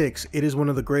at 6, it is one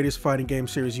of the greatest fighting game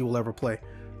series you will ever play.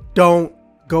 Don't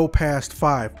go past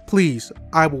 5. Please,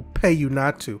 I will pay you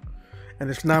not to. And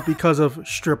it's not because of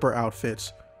stripper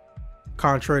outfits,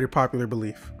 contrary to popular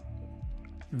belief.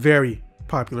 Very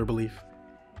popular belief.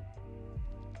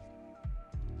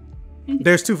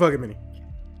 There's too fucking many.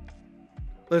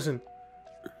 Listen,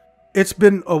 it's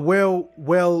been a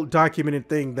well documented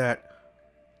thing that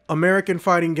American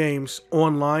fighting games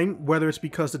online, whether it's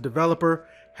because the developer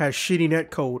has shitty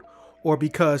netcode or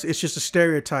because it's just a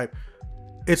stereotype,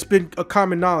 it's been a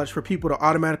common knowledge for people to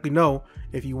automatically know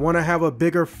if you want to have a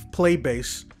bigger play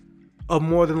base of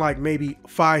more than like maybe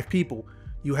 5 people,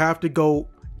 you have to go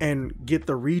and get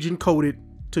the region coded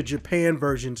to Japan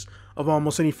versions of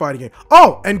almost any fighting game.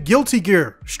 Oh, and Guilty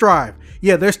Gear Strive.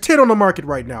 Yeah, there's 10 on the market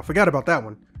right now. Forgot about that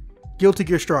one. Guilty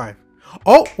Gear Strive.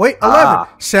 Oh, wait, 11.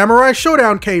 Samurai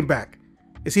Showdown came back.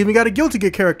 It's even got a Guilty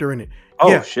Gear character in it. Oh,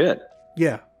 yeah. shit.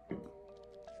 Yeah.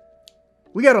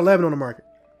 We got 11 on the market.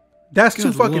 That's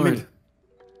too fucking many.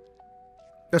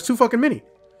 That's too fucking many.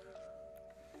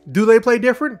 Do they play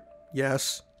different?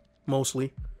 Yes,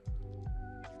 mostly.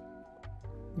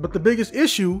 But the biggest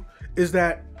issue is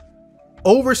that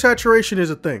oversaturation is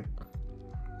a thing.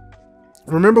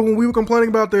 Remember when we were complaining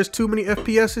about there's too many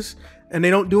FPSs and they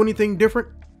don't do anything different?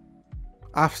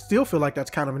 I still feel like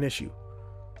that's kind of an issue.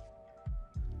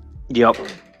 Yep.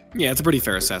 Yeah, it's a pretty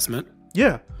fair assessment.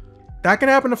 Yeah. That can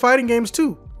happen to fighting games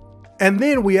too. And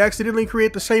then we accidentally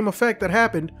create the same effect that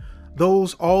happened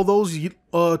all those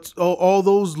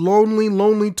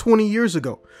lonely 20 years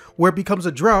ago, where it becomes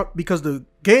a drought because the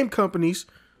game companies,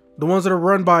 the ones that are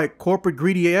run by corporate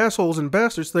greedy assholes and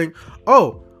bastards, think,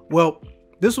 oh, well,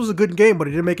 this was a good game, but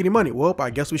it didn't make any money. Well, I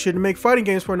guess we shouldn't make fighting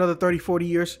games for another 30, 40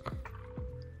 years.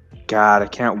 God, I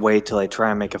can't wait till they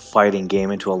try and make a fighting game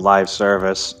into a live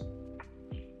service.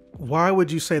 Why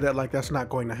would you say that like that's not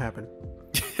going to happen?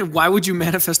 Why would you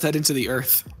manifest that into the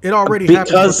earth? It already happened.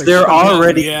 Because they're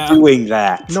already doing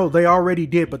that. No, they already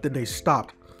did, but then they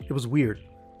stopped. It was weird.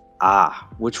 Ah,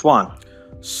 which one?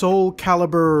 Soul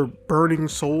Calibur Burning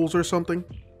Souls or something.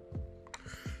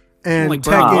 And like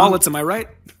Tekken wallets, am I right?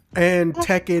 And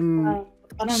Tekken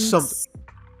something.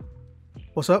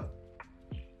 What's up?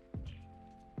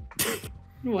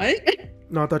 What?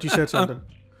 No, I thought you said something.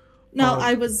 No,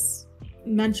 I was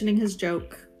mentioning his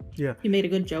joke. Yeah. He made a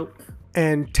good joke.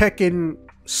 And Tekken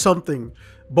something.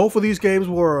 Both of these games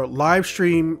were live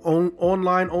stream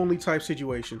online only type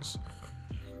situations.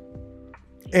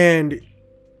 And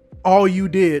all you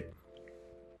did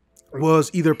was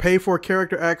either pay for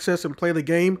character access and play the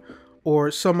game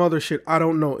or some other shit. I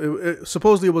don't know.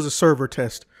 Supposedly it was a server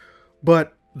test.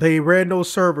 But they ran those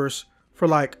servers for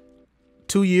like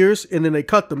 2 years and then they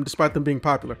cut them despite them being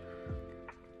popular.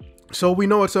 So we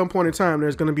know at some point in time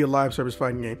there's going to be a live service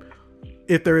fighting game.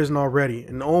 If there isn't already.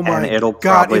 And oh my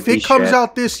God, if it comes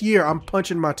out this year, I'm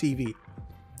punching my TV.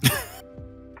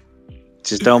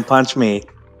 Just don't punch me.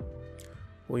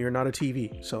 Well, you're not a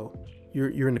TV, so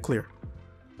you're in the clear.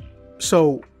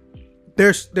 So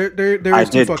there I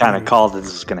did kind of call that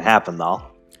this was going to happen, though.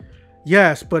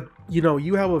 Yes, but you know,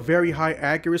 you have a very high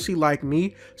accuracy like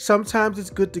me. Sometimes it's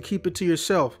good to keep it to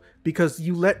yourself because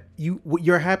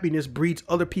your happiness breeds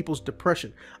other people's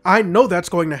depression. I know that's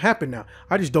going to happen now.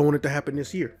 I just don't want it to happen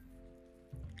this year.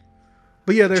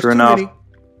 But yeah, there's too many.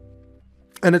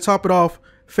 And to top it off,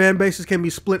 fan bases can be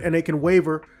split and they can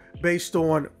waver based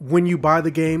on when you buy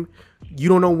the game. You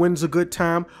don't know when's a good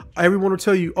time. Everyone will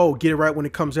tell you, oh, get it right when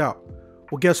it comes out.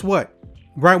 Well, guess what?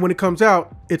 Right when it comes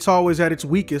out, it's always at its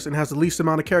weakest and has the least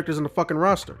amount of characters in the fucking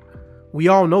roster. We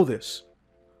all know this.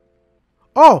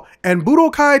 Oh, and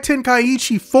Budokai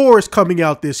Tenkaichi 4 is coming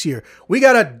out this year. We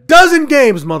got a dozen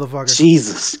games, motherfucker.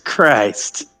 Jesus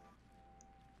Christ.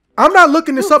 I'm not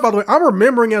looking this up, by the way. I'm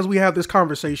remembering as we have this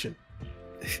conversation.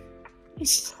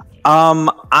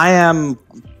 I am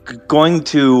going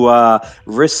to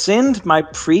rescind my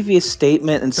previous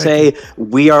statement and say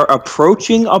we are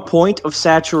approaching a point of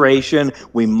saturation.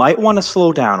 We might want to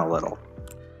slow down a little.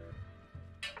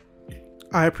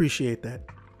 I appreciate that.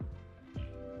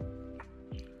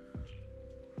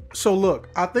 So look,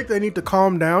 I think they need to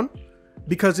calm down,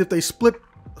 because if they split,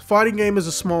 fighting game is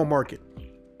a small market.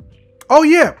 Oh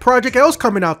yeah, Project L's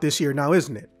coming out this year now,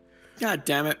 isn't it? God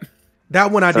damn it. That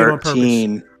one I 13. did on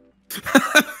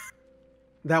purpose.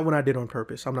 That one I did on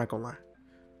purpose. I'm not gonna lie.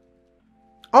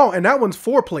 Oh, and that one's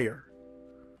 4-player.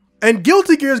 And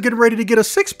Guilty Gear is getting ready to get a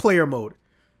 6-player mode.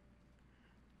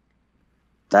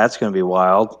 That's going to be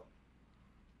wild.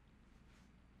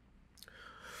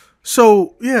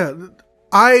 So yeah,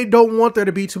 I don't want there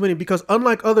to be too many, because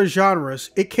unlike other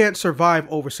genres, it can't survive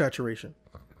oversaturation.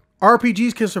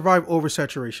 RPGs can survive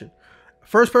oversaturation.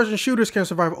 First-person shooters can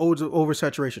survive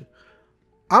oversaturation.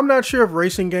 I'm not sure if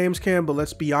racing games can, but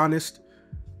let's be honest.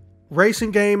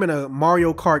 Racing game and a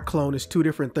Mario Kart clone is two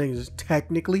different things,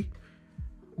 technically.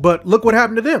 But look what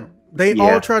happened to them. They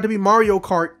all tried to be Mario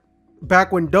Kart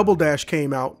back when Double Dash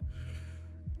came out,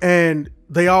 and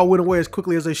they all went away as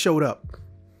quickly as they showed up.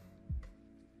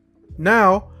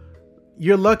 Now,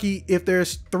 you're lucky if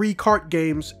there's 3 kart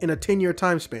games in a 10-year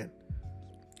time span.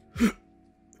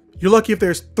 You're lucky if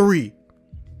there's 3.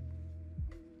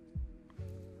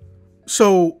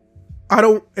 So,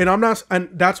 and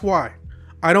that's why.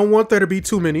 I don't want there to be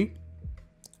too many.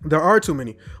 There are too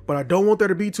many. But I don't want there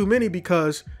to be too many,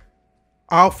 because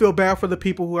I'll feel bad for the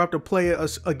people who have to play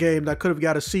a game that could have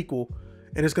got a sequel,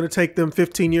 and it's going to take them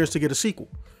 15 years to get a sequel.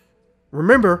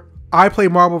 Remember, I play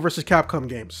Marvel vs. Capcom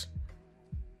games.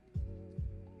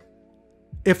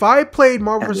 If I played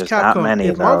Marvel vs. Capcom,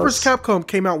 if Marvel vs. Capcom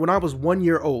came out when I was 1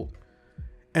 year old,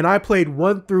 and I played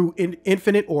 1 through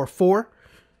Infinite or 4,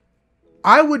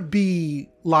 I would be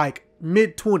like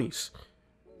mid-20s.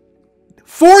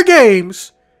 4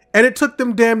 games, and it took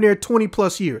them damn near 20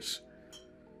 plus years.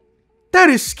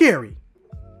 That is scary.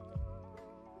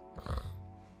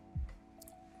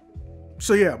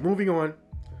 So yeah, moving on.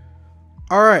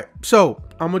 All right, so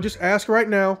I'm gonna just ask right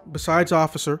now, besides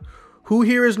Officer, who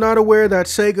here is not aware that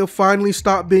Sega finally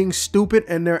stopped being stupid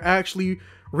and they're actually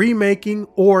remaking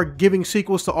or giving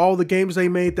sequels to all the games they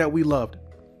made that we loved?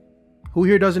 Who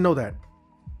here doesn't know that?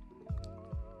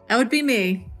 That would be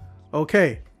me.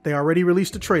 Okay, they already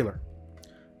released a trailer.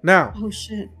 Now, oh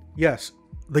shit. Yes,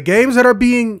 the games that are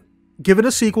being given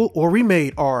a sequel or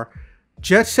remade are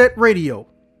Jet Set Radio,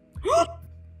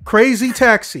 Crazy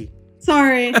Taxi,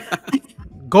 Sorry,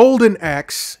 Golden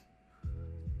Axe,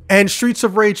 and Streets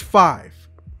of Rage 5,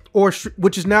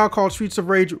 which is now called Streets of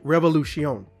Rage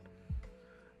Revolution.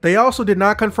 They also did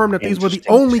not confirm that these were the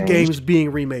only games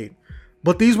being remade,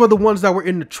 but these were the ones that were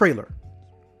in the trailer.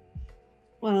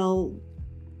 Well,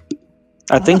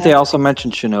 I think they also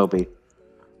mentioned Shinobi.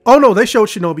 Oh no, they showed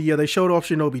Shinobi. Yeah, they showed off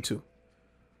Shinobi too.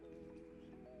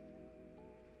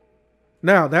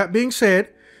 Now, that being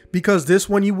said, because this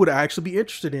one you would actually be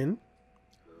interested in,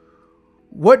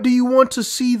 what do you want to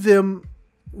see them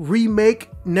remake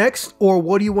next, or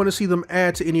what do you want to see them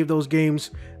add to any of those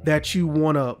games that you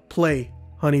want to play,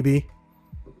 Honeybee?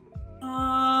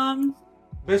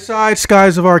 Besides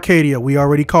Skies of Arcadia, we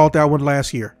already called that one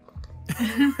last year.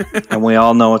 And we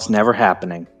all know it's never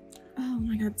happening. Oh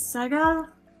my god, Saga?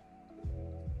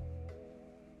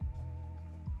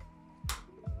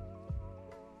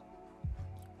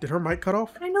 Did her mic cut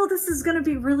off? I know this is gonna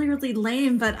be really, really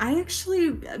lame, but I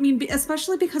mean,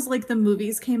 especially because like the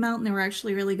movies came out and they were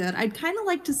actually really good. I'd kind of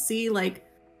like to see like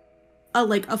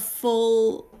a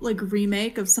full like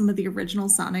remake of some of the original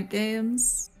Sonic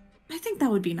games. I think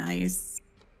that would be nice.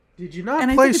 Did you not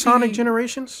play Sonic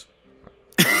Generations?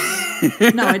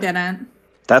 No, I didn't.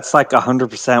 That's like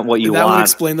 100% what you want. That would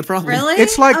explain the problem. Really?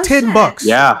 It's like $10.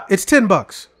 Yeah. It's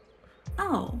 $10.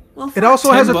 Oh, well. It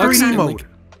also has a 3D mode. Like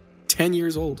 10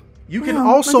 years old. You can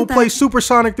also play Super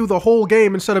Sonic through the whole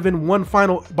game instead of in one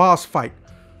final boss fight.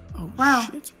 Oh, wow.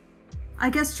 Shit. I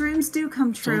guess dreams do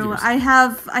come true. I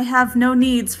have no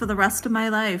needs for the rest of my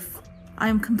life. I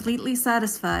am completely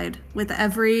satisfied with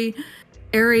every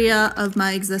area of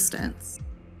my existence.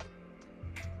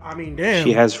 I mean, damn.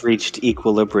 She has reached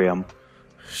equilibrium.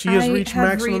 She has reached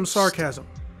maximum sarcasm.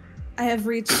 I have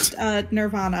reached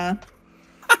Nirvana.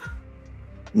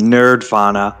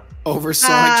 Nerdvana. Over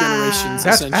Sonic Generations,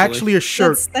 That's actually a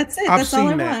shirt. That's it. I've That's all I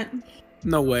seen that. want.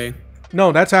 No way.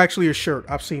 No, that's actually a shirt.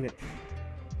 I've seen it.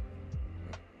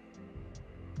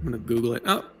 I'm gonna Google it.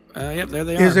 Oh, yep, there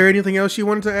they are. Is there anything else you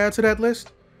wanted to add to that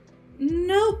list?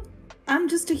 Nope. I'm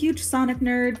just a huge Sonic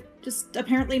nerd. Just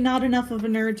apparently not enough of a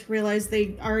nerd to realize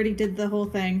they already did the whole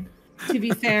thing. To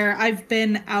be fair, I've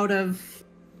been out of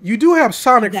You do have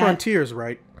Sonic That- Frontiers,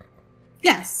 right?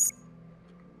 Yes.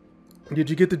 Did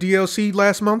you get the DLC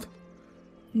last month?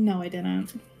 No, I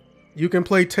didn't. You can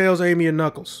play Tails, Amy, and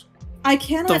Knuckles. I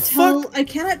cannot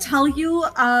tell you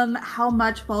how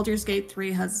much Baldur's Gate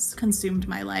 3 has consumed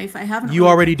my life. I haven't. You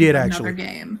really already played did, another actually.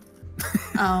 game.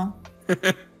 Oh.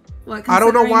 What, I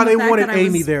don't know why they considering the fact wanted that I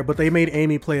Amy was- there, but they made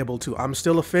Amy playable too. I'm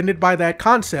still offended by that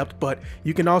concept, but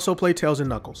you can also play Tails and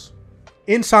Knuckles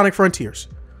in Sonic Frontiers.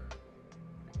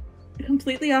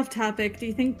 Completely off topic. Do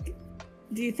you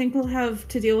think we'll have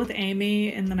to deal with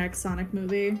Amy in the next Sonic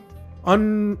movie?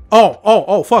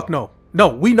 Fuck no. No,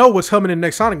 we know what's coming in the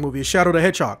next Sonic movie. It's Shadow the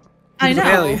Hedgehog. I know.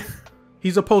 Really?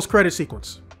 He's a post-credit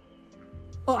sequence.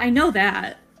 Oh, I know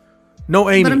that. No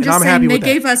Amy, But I'm and just I'm saying happy they with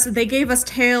that. gave us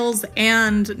Tails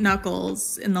and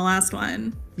Knuckles in the last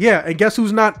one. Yeah, and guess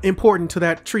who's not important to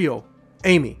that trio?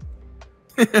 Amy.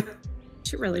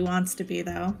 She really wants to be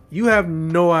though. You have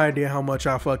no idea how much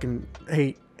I fucking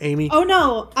hate Amy. Oh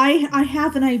no, I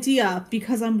have an idea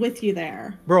because I'm with you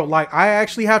there. Bro, like, I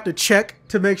actually have to check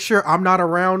to make sure I'm not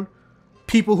around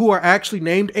people who are actually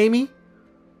named Amy,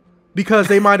 because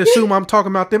they might assume I'm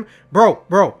talking about them.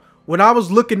 Bro, when I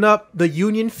was looking up the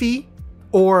union fee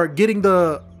or getting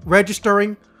the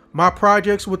registering my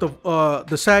projects with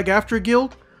the SAG-AFTRA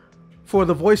Guild for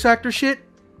the voice actor shit,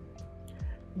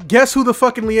 guess who the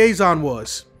fucking liaison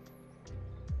was?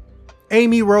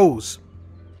 Amy Rose.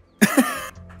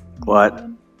 What?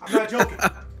 I'm not joking.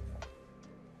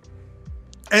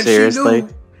 And Seriously?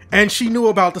 she knew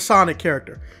about the Sonic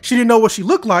character. She didn't know what she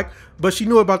looked like, but she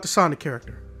knew about the Sonic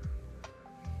character.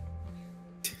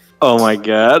 Oh my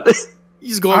god. You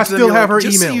just go I up to them, still you're have her like,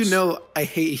 just so you emails. know, I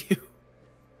hate you.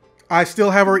 I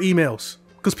still have her emails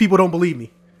because people don't believe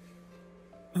me.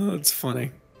 Oh, it's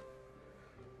funny.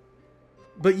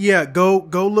 But yeah, go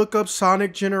look up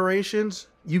Sonic Generations.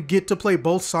 You get to play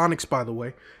both Sonics, by the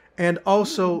way, and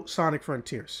also Sonic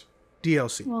Frontiers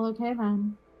DLC. Well, okay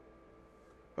then.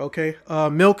 Okay,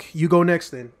 Milk, you go next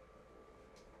then.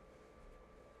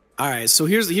 All right, so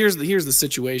here's the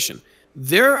situation.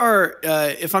 There are,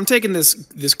 if I'm taking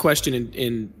this question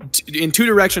in two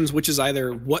directions, which is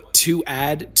either what to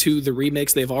add to the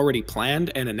remakes they've already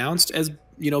planned and announced as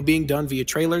being done via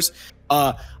trailers.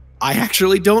 I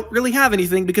actually don't really have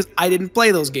anything because I didn't play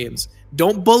those games.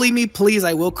 Don't bully me, please.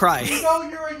 I will cry. You know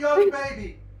you're a young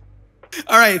baby.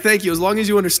 All right, thank you. As long as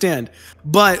you understand.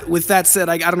 But with that said,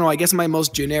 I don't know. I guess my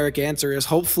most generic answer is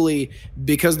hopefully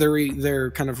because they're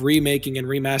kind of remaking and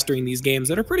remastering these games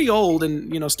that are pretty old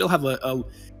and still have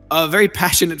a very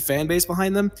passionate fan base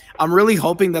behind them. I'm really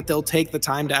hoping that they'll take the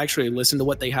time to actually listen to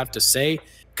what they have to say.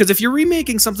 Because if you're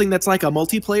remaking something that's like a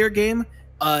multiplayer game,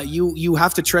 you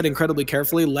have to tread incredibly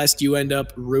carefully lest you end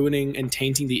up ruining and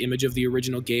tainting the image of the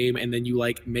original game, and then you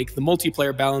make the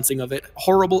multiplayer balancing of it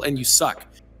horrible and you suck.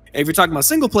 And if you're talking about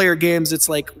single player games, it's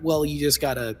like, well, you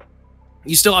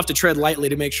still have to tread lightly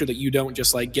to make sure that you don't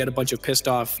just get a bunch of pissed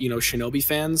off, Shinobi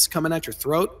fans coming at your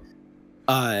throat.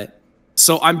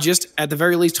 So I'm just at the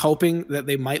very least hoping that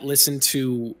they might listen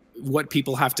to what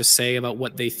people have to say about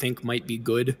what they think might be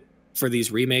good for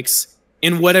these remakes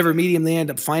in whatever medium they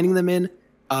end up finding them in,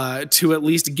 to at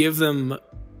least give them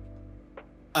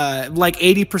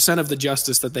 80% of the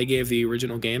justice that they gave the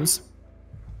original games,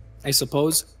 I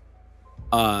suppose.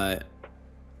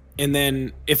 And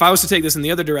then if I was to take this in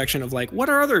the other direction of what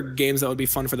are other games that would be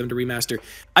fun for them to remaster?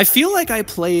 I feel like I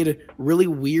played really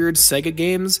weird Sega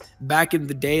games back in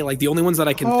the day. Like the only ones that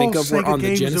I can think of were Sega on the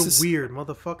games Genesis. are weird,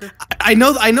 motherfucker. I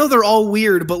know they're all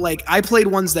weird, but I played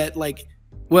ones that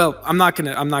well, I'm not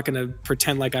gonna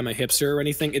pretend like I'm a hipster or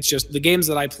anything. It's just the games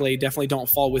that I play definitely don't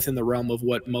fall within the realm of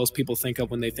what most people think of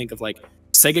when they think of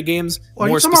Sega games. Are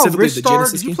more you talking about specifically the Ristar?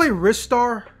 Genesis Did you games. play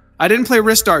Ristar? I didn't play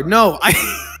Ristar. No,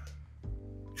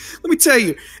 let me tell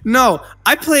you. No,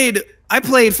 I played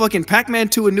fucking Pac-Man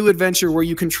 2: A New Adventure, where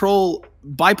you control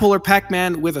bipolar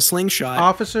Pac-Man with a slingshot.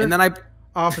 Officer? And then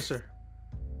Officer.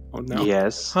 Oh no.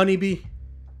 Yes. Honeybee.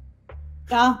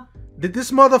 Yeah. Did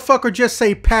this motherfucker just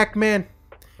say Pac-Man?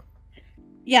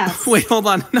 Yes. Wait, hold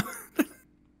on. No.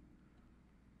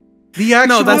 The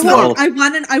actual No, that's fuck.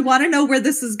 not- I want to know where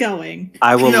this is going.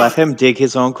 I will No. let him dig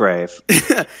his own grave.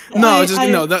 No,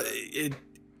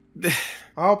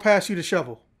 I'll pass you the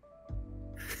shovel.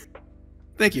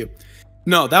 Thank you.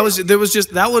 No, there was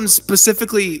just that one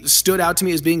specifically stood out to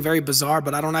me as being very bizarre,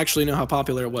 but I don't actually know how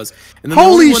popular it was. And then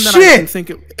Holy the only one that I shit! can think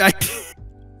of,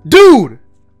 Dude!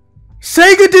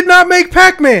 Sega did not make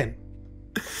Pac-Man!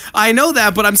 I know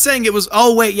that, but I'm saying it was.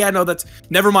 Oh wait, yeah, no, that's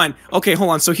never mind. Okay, hold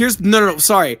on. So here's no,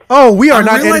 sorry. Oh, we are I'm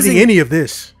not realizing- editing any of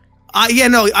this. Yeah,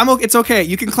 no, it's okay.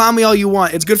 You can clown me all you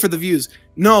want. It's good for the views.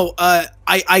 No,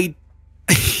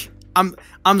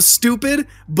 I'm stupid,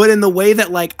 but in the way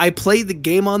that like I played the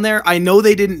game on there, I know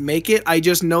they didn't make it. I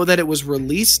just know that it was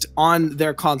released on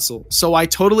their console. So I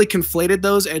totally conflated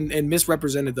those and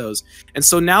misrepresented those. And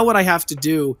so now what I have to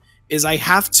do is I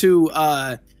have to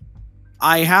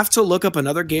look up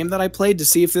another game that I played to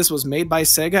see if this was made by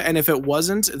Sega, and if it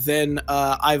wasn't, then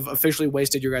I've officially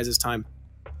wasted your guys' time.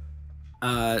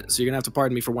 So you're gonna have to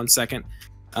pardon me for 1 second.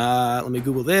 Let me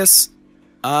Google this.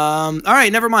 All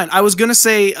right, never mind. I was gonna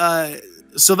say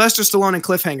Sylvester Stallone and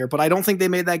Cliffhanger, but I don't think they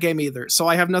made that game either. So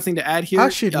I have nothing to add here. I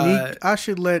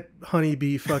should let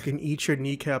Honeybee fucking eat your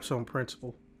kneecaps on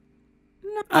principle.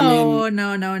 No,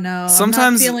 no. Sometimes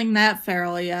I'm not feeling that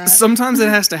feral yet. Sometimes it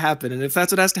has to happen, and if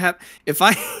that's what has to happen, if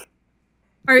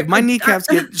my kneecaps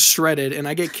get shredded and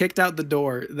I get kicked out the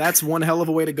door, that's one hell of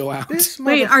a way to go out.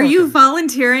 Wait, are you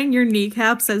volunteering your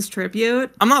kneecaps as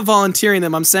tribute? I'm not volunteering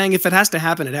them. I'm saying if it has to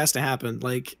happen, it has to happen.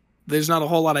 Like, there's not a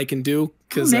whole lot I can do.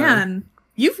 Oh, man,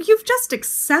 you've just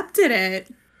accepted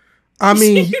it. I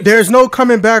mean, there's no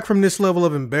coming back from this level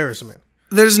of embarrassment.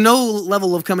 There's no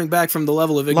level of coming back from the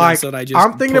level of ignorance that I just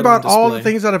I'm thinking about all the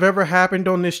things that have ever happened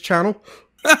on this channel.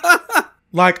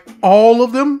 Like, all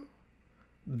of them.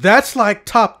 That's like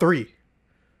top 3.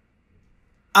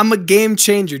 I'm a game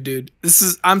changer, dude.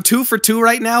 I'm 2 for 2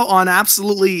 right now on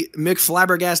absolutely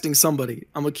McFlabbergasting somebody.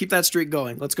 I'm gonna keep that streak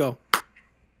going. Let's go.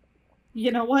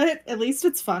 You know what? At least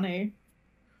it's funny.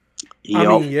 Yep.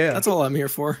 I mean, yeah. That's all I'm here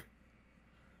for.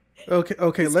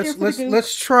 Okay.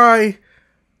 Let's try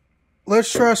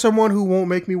someone who won't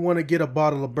make me want to get a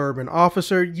bottle of bourbon.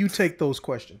 Officer, you take those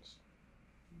questions.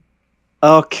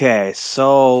 Okay,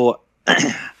 so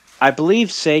I believe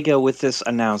Sega, with this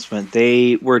announcement,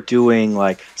 they were doing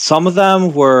like some of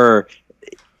them were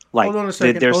like hold on a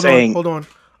second. They're saying, hold on.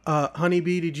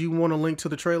 Honeybee, did you want a link to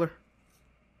the trailer?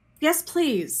 Yes,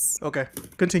 please. Okay,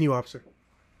 continue, officer.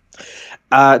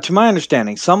 To my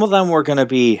understanding, some of them were going to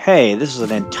be, hey, this is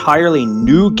an entirely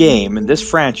new game in this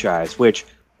franchise, which,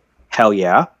 hell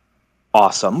yeah,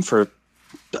 awesome for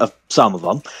some of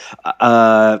them.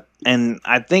 And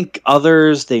I think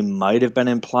others, they might have been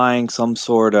implying some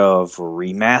sort of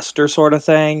remaster sort of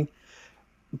thing.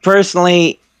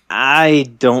 Personally, I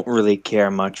don't really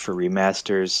care much for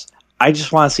remasters. I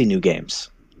just want to see new games.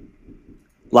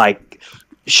 Like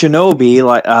Shinobi,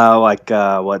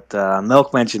 what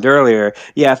Milk mentioned earlier.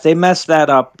 Yeah, if they mess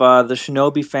that up, the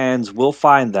Shinobi fans will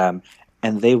find them,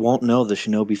 and they won't know the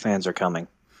Shinobi fans are coming.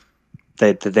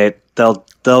 They'll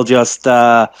just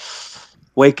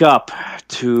wake up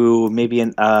to maybe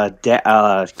an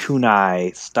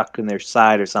kunai stuck in their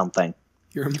side or something.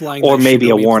 You're implying, or maybe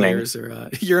a warning.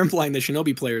 You're implying the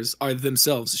Shinobi players are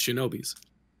themselves Shinobis.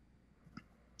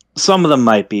 Some of them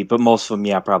might be, but most of them,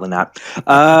 yeah, probably not.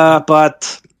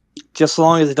 But just as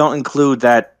long as they don't include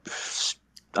that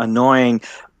annoying,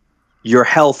 your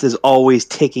health is always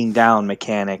ticking down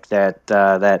mechanic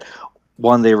that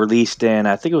one they released in,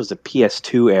 I think it was the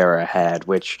PS2 era had,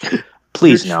 which,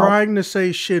 please no. You're trying to say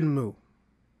Shenmue.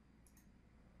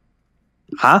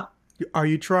 Huh? Are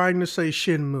you trying to say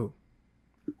Shenmue?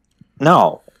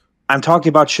 No. I'm talking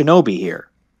about Shinobi here.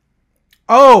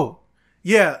 Oh!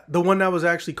 Yeah, the one that was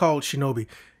actually called Shinobi.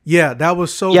 Yeah, that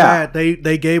was so bad.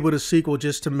 They gave it a sequel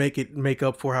just to make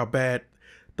up for how bad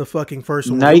the fucking first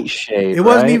one was. Nightshade, It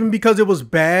wasn't even because it was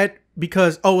bad,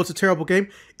 because, oh, it's a terrible game.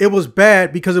 It was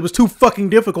bad because it was too fucking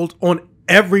difficult on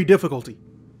every difficulty.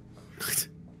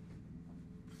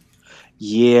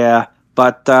 Yeah,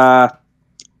 but,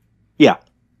 yeah.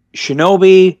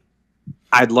 Shinobi,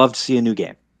 I'd love to see a new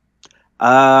game.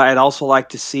 I'd also like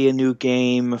to see a new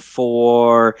game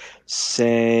for,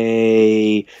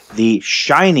 say, the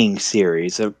Shining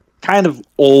series, a kind of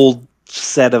old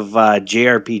set of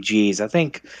JRPGs. I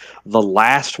think the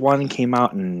last one came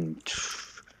out in,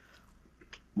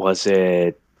 was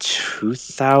it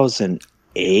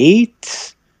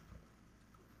 2008?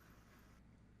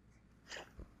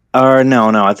 Or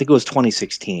no, I think it was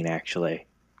 2016, actually.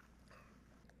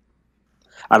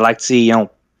 I'd like to see,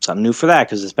 something new for that,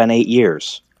 because it's been 8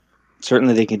 years.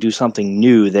 Certainly they can do something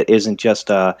new that isn't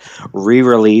just a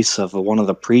re-release of one of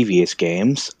the previous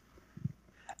games.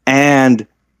 And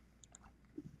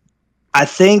I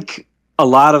think a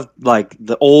lot of like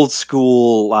the old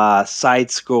school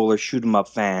side-scroller shoot-'em-up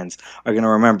fans are going to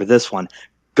remember this one,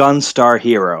 Gunstar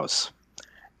Heroes.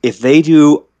 If they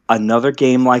do another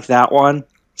game like that one,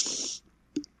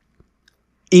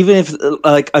 even if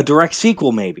like a direct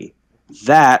sequel maybe,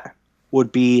 that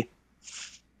would be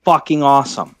fucking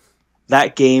awesome.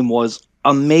 That game was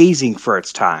amazing for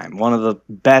its time. One of the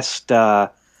best,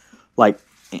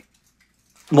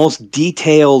 most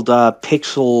detailed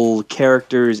pixel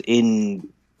characters in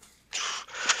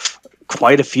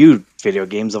quite a few video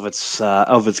games of its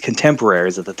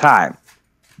contemporaries at the time.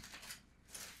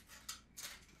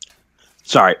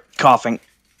 Sorry, coughing.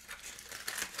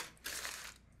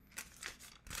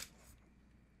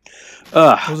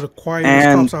 Those are the quietest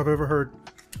coughs I've ever heard.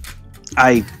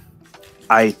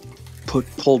 I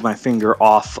pulled my finger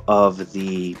off of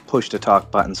the push to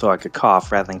talk button so I could cough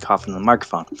rather than cough in the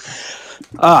microphone.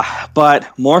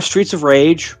 But more Streets of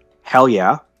Rage, hell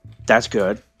yeah, that's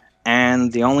good.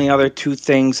 And the only other two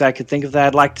things I could think of that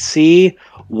I'd like to see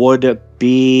would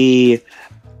be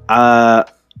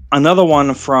another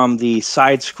one from the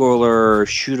side-scroller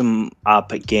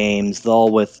shoot-'em-up games,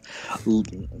 though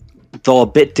a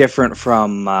bit different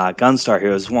from Gunstar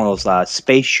Heroes, one of those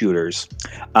space shooters.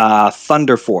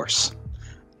 Thunder Force.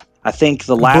 I think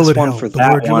the last Bullet one hell. for the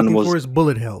that word you're one looking was... for is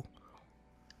bullet hell.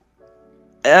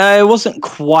 It wasn't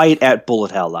quite at bullet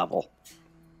hell level.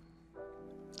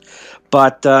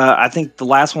 But I think the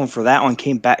last one for that one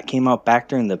came out back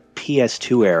during the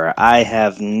PS2 era. I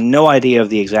have no idea of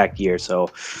the exact year, so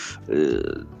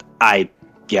I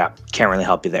can't really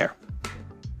help you there.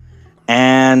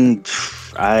 And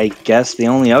I guess the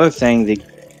only other thing that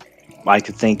I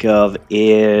could think of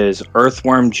is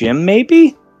Earthworm Jim,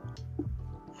 maybe?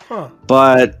 Huh.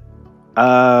 But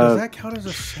does that count as a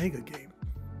Sega game?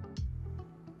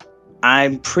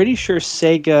 I'm pretty sure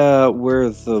Sega were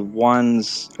the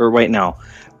ones... Or wait, no.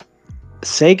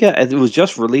 Sega, it was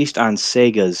just released on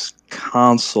Sega's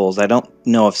consoles. I don't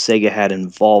know if Sega had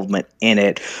involvement in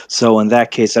it. So in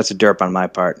that case, that's a derp on my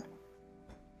part.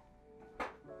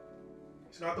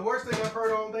 It's not the worst thing I've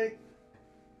heard all day.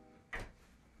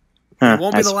 It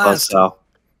won't be the last. So.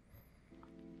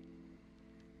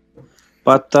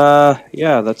 But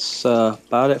yeah, that's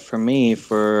about it for me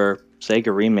for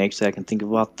Sega remakes that I can think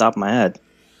of off the top of my head.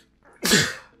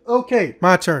 Okay,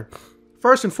 my turn.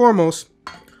 First and foremost,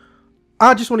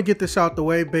 I just want to get this out the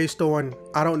way based on,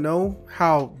 I don't know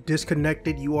how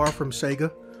disconnected you are from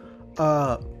Sega.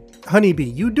 Honeybee,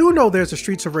 you do know there's a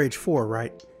Streets of Rage 4,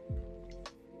 right?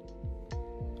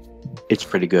 It's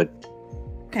pretty good.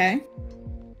 Okay.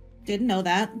 Didn't know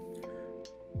that.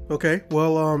 Okay,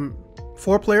 well,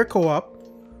 4-player co-op.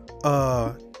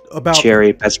 About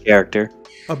Cherry, best character.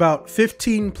 About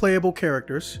 15 playable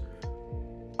characters.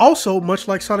 Also, much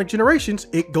like Sonic Generations,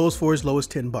 it goes for as low as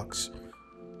 $10.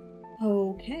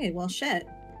 Okay, well, shit.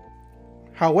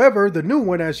 However, the new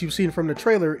one, as you've seen from the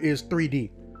trailer, is 3D.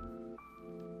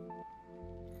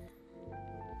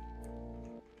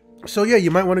 So yeah,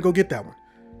 you might want to go get that one.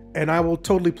 And I will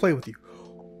totally play with you.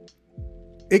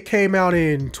 It came out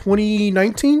in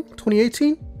 2019?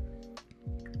 2018?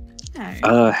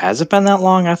 Has it been that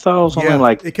long? I thought it was only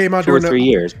like it came out 2 or 3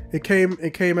 years. It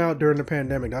came out during the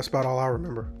pandemic. That's about all I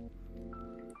remember.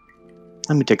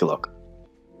 Let me take a look.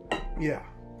 Yeah.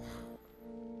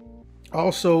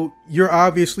 Also, you're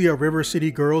obviously a River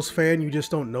City Girls fan. You just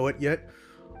don't know it yet.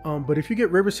 But if you get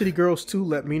River City Girls 2,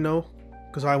 let me know,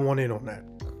 because I want in on that.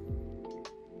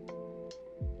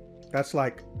 That's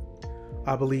like,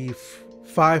 I believe,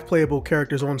 5 playable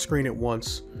characters on screen at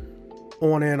once,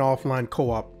 on and offline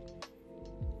co-op.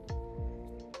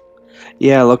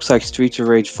 Yeah, it looks like Streets of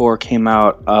Rage 4 came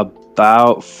out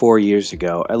about 4 years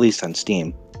ago, at least on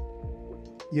Steam.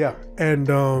 Yeah, and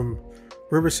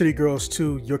River City Girls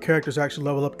 2, your characters actually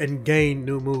level up and gain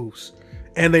new moves.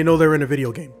 And they know they're in a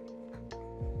video game.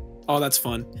 Oh, that's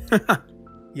fun.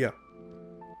 Yeah.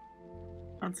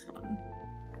 That's fun.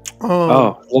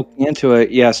 Looking into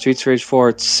it, yeah, Streets of Rage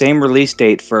 4, same release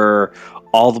date for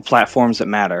all the platforms that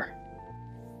matter.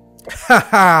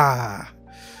 Haha.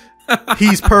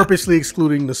 He's purposely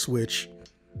excluding the Switch.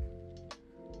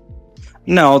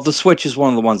 No, the Switch is one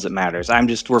of the ones that matters. I'm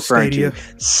just referring Stadia.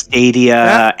 to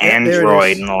Stadia,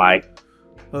 Android, and the like.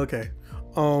 Okay.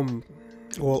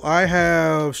 Well, I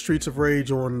have Streets of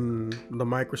Rage on the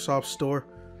Microsoft Store.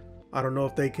 I don't know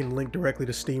if they can link directly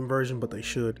to Steam version, but they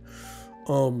should.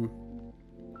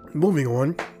 Moving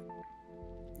on.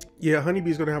 Yeah,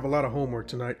 Honeybee's gonna have a lot of homework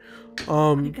tonight.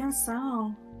 I guess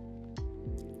so.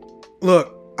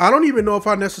 Look, I don't even know if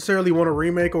I necessarily want a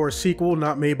remake or a sequel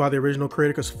not made by the original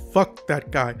creator, because fuck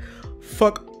that guy.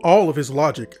 Fuck all of his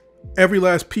logic. Every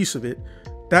last piece of it.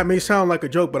 That may sound like a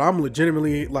joke, but I'm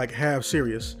legitimately like half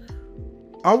serious.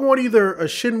 I want either a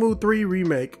Shenmue 3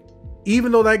 remake,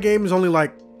 even though that game is only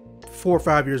like 4 or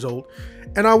 5 years old,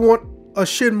 and I want a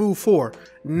Shenmue 4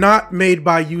 not made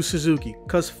by Yu Suzuki,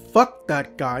 because fuck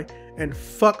that guy and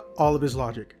fuck all of his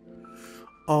logic.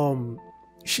 Yeah, and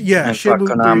Shenmue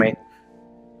fuck Konami. 3.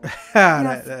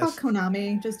 Fuck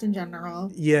Konami, just in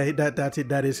general. Yeah, that's it.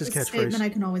 That is his It's a catchphrase. statement I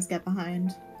can always get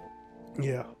behind.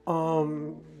 Yeah.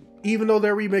 Even though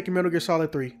they're remaking Metal Gear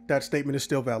Solid 3, that statement is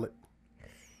still valid.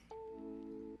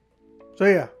 So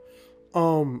yeah.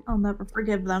 I'll never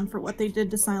forgive them for what they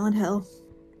did to Silent Hill.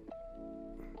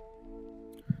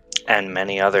 And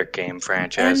many other game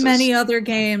franchises. And many other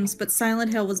games, but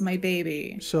Silent Hill was my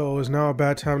baby. So is now a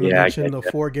bad time to Yeah, I mention get the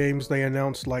ya. 4 games they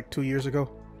announced like 2 years ago?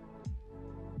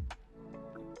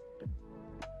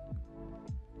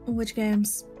 Which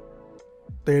games?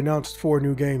 They announced 4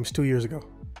 new games 2 years ago.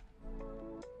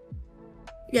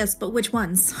 Yes, but which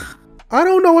ones? I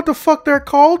don't know what the fuck they're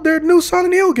called. They're new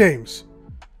Silent Hill games.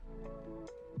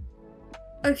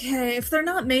 Okay, if they're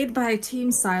not made by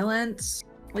Team Silent,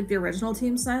 like the original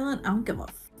Team Silent, I don't give a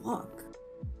fuck.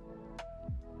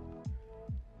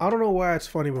 I don't know why it's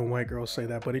funny when white girls say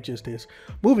that, but it just is.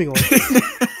 Moving on.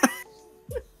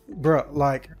 Bruh,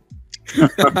 like,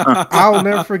 I'll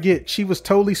never forget. She was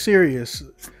totally serious.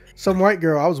 Some white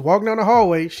girl, I was walking down the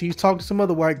hallway. She's talking to some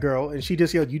other white girl, and she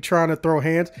just yelled, "You trying to throw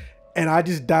hands?" And I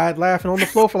just died laughing on the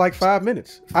floor for like 5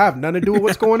 minutes. I have nothing to do with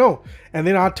what's going on. And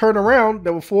then I turned around.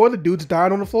 There were 4 other dudes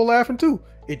dying on the floor laughing too.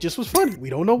 It just was funny. We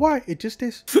don't know why. It just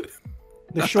is.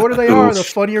 The shorter they are, the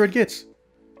funnier it gets.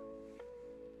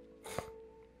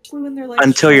 When they're like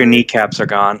Until your kneecaps are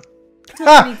gone. Until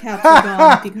your kneecaps are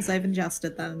gone because I've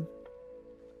ingested them.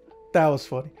 That was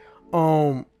funny.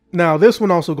 Now this one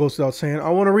also goes without saying. I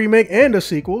want a remake and a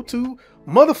sequel to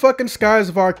motherfucking Skies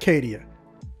of Arcadia.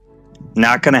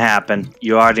 Not gonna happen.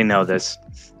 You already know this.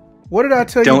 What did I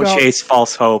tell you Don't about? chase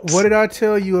false hopes. What did I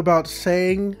tell you about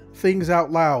saying things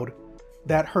out loud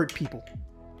that hurt people?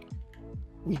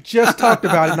 We just talked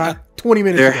about it not 20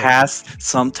 minutes ago.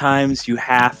 Sometimes you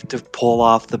have to pull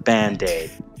off the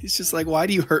Band-Aid. He's just like, why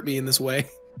do you hurt me in this way?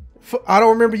 I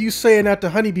don't remember you saying that to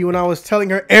Honeybee when I was telling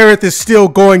her Aerith is still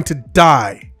going to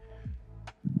die.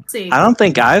 See, I don't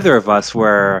think either of us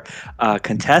were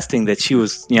contesting that she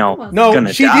was, No,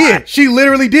 gonna she die. did. She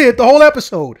literally did the whole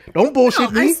episode. Don't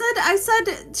bullshit me. I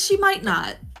said she might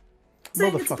not. I'm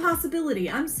saying it's a Motherfucker.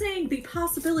 possibility. I'm saying the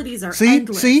possibilities are See,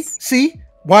 endless. see.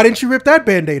 Why didn't you rip that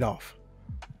Band-Aid off?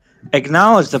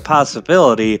 Acknowledge the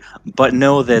possibility, but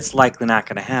know that it's likely not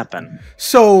going to happen.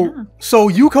 So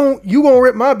you gonna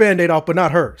rip my Band-Aid off, but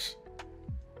not hers.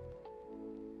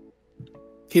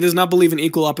 He does not believe in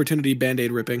equal opportunity Band-Aid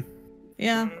ripping.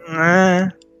 Yeah.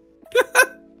 I'm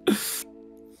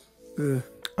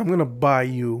gonna buy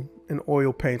you an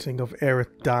oil painting of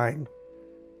Aerith dying.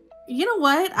 You know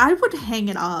what? I would hang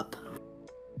it up.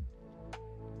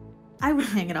 I would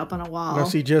hang it up on a wall.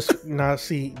 Now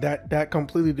see, that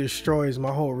completely destroys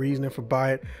my whole reasoning for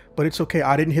buy it. But it's okay.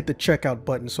 I didn't hit the checkout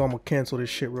button, so I'm gonna cancel this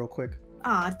shit real quick.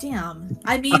 Aw, damn.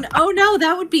 I mean, oh no,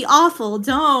 that would be awful.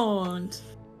 Don't.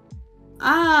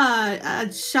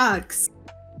 Shucks.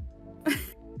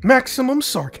 Maximum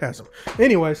sarcasm.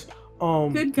 Anyways,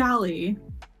 Good golly.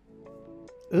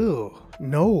 Ew.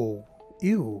 No.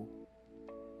 Ew.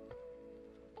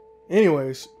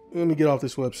 Anyways, let me get off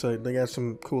this website. They got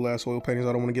some cool ass oil paintings.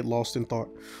 I don't want to get lost in thought.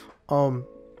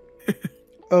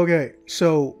 Okay,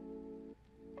 so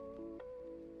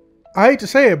I hate to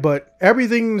say it, but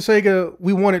everything Sega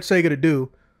we wanted Sega to do,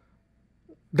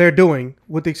 they're doing,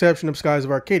 with the exception of Skies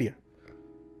of Arcadia.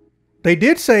 They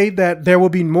did say that there will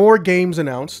be more games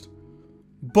announced,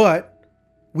 but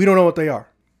we don't know what they are.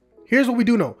 Here's what we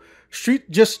do know.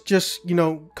 Just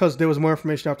because there was more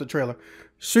information after the trailer.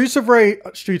 Streets of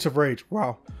Rage.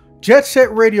 Wow. Jet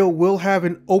Set Radio will have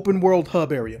an open world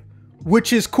hub area,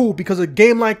 which is cool because a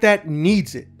game like that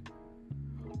needs it.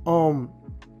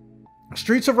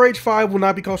 Streets of Rage 5 will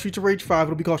not be called Streets of Rage 5.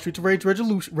 It'll be called Streets of Rage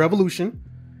Revolution,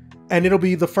 and it'll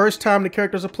be the first time the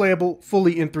characters are playable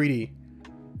fully in 3D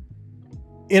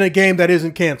in a game that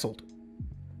isn't canceled.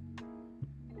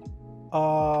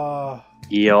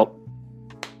 Yep.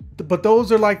 But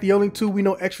those are like the only two we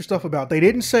know extra stuff about. They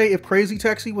didn't say if Crazy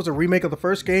Taxi was a remake of the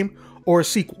first game or a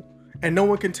sequel. And no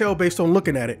one can tell based on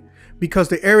looking at it, because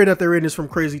the area that they're in is from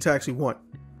Crazy Taxi 1.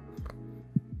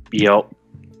 Yep.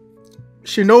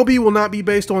 Shinobi will not be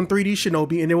based on 3D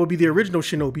Shinobi, and it will be the original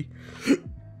Shinobi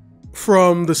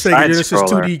from the Sega Genesis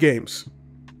 2D games.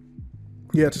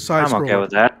 Yeah, it's a side scroller. I'm okay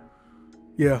with that.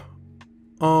 Yeah.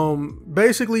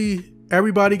 Basically,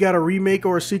 everybody got a remake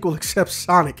or a sequel except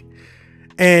Sonic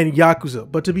and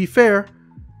Yakuza. But to be fair,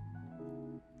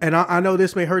 and I know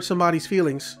this may hurt somebody's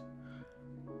feelings,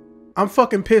 I'm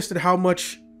fucking pissed at how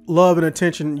much love and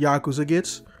attention Yakuza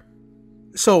gets.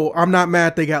 So I'm not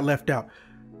mad they got left out.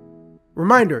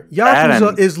 Reminder,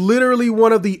 Yakuza is literally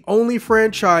one of the only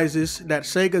franchises that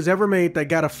Sega's ever made that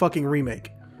got a fucking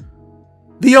remake.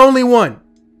 The only one.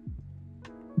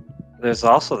 There's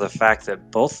also the fact that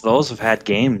both those have had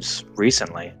games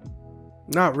recently.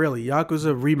 Not really.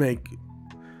 Yakuza remake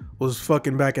was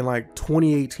fucking back in like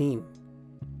 2018.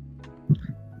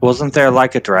 Wasn't there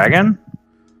Like a Dragon?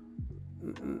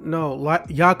 No,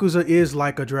 Yakuza is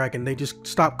like a dragon. They just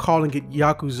stopped calling it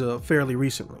Yakuza fairly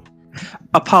recently.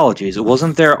 Apologies.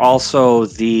 Wasn't there also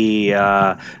the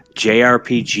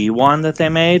JRPG one that they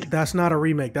made? That's not a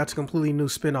remake. That's a completely new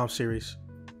spin-off series.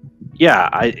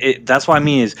 Yeah, that's what I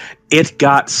mean is it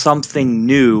got something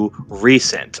new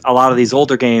recent. A lot of these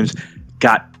older games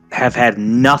have had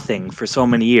nothing for so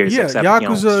many years. Yeah, except,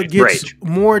 Yakuza gets Rage.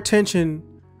 more attention.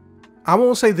 I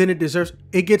won't say than it deserves.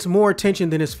 It gets more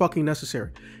attention than is fucking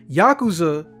necessary.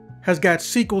 Yakuza has got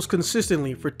sequels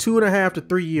consistently for 2.5 to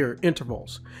 3 year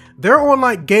intervals. They're on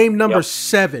like game number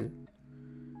 7.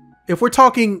 If we're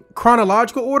talking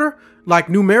chronological order, like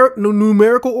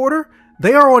numerical order,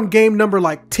 they are on game number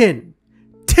like 10.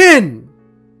 10!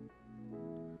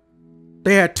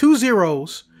 They had 2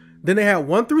 zeros, then they had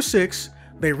 1 through 6.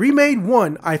 They remade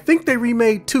 1. I think they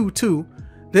remade 2 too.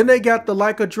 Then they got the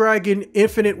Like a Dragon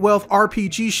Infinite Wealth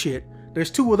RPG shit. There's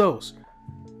 2 of those.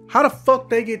 How the fuck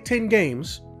they get 10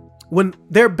 games when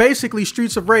they're basically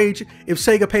Streets of Rage if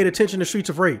Sega paid attention to Streets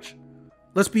of Rage?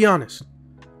 Let's be honest.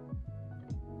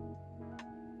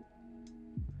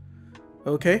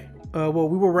 Okay. Well,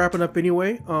 we were wrapping up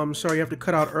anyway. Sorry you have to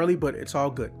cut out early, but it's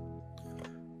all good.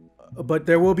 But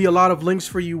there will be a lot of links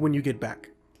for you when you get back.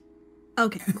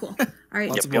 Okay, cool. All right.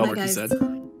 Lots of bye, homework, he guys. said.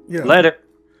 Yeah. Later.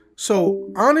 So,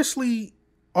 honestly,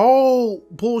 all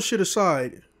bullshit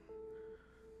aside,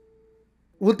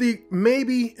 with the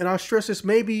maybe, and I'll stress this,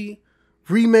 maybe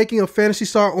remaking of Phantasy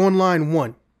Star Online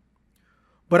 1.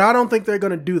 But I don't think they're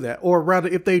going to do that. Or rather,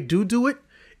 if they do it,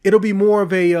 it'll be more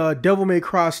of a Devil May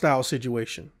Cry style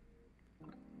situation.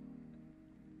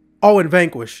 Oh, and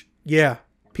Vanquish. Yeah,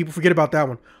 people forget about that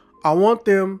one. I want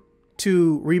them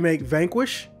to remake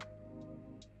Vanquish.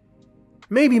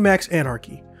 Maybe Max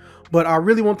Anarchy. But I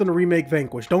really want them to remake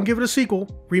Vanquish. Don't give it a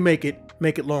sequel. Remake it.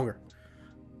 Make it longer.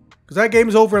 Because that game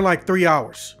is over in like 3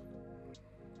 hours.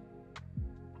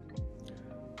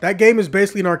 That game is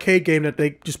basically an arcade game that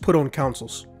they just put on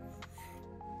consoles.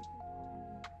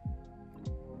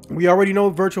 We already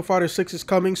know Virtua Fighter 6 is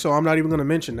coming, so I'm not even going to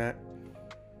mention that.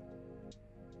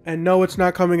 And no, it's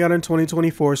not coming out in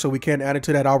 2024, so we can't add it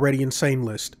to that already insane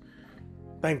list.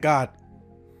 Thank God.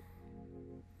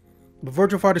 But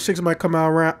Virtua Fighter 6 might come out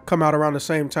around the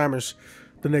same time as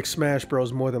the next Smash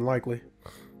Bros. More than likely.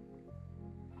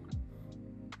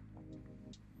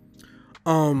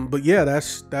 But yeah,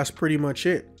 that's pretty much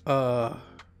it.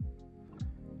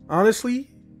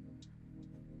 Honestly,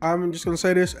 I'm just gonna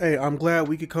say this. Hey, I'm glad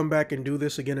we could come back and do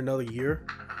this again another year.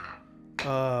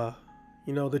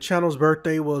 You know, the channel's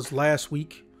birthday was last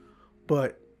week,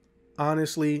 but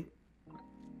honestly,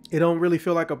 it don't really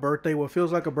feel like a birthday. What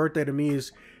feels like a birthday to me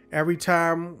is every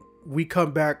time we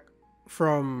come back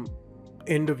from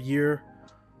end of year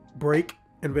break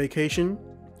and vacation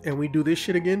and we do this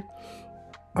shit again,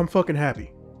 I'm fucking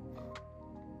happy.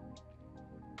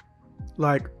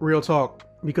 Like, real talk.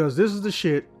 Because this is the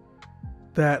shit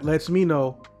that lets me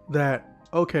know that,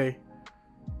 okay,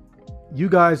 you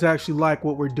guys actually like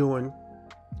what we're doing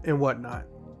and whatnot.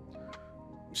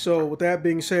 So with that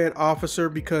being said, officer,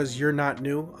 because you're not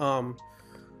new, I'm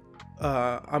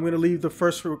going to leave the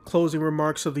first closing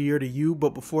remarks of the year to you.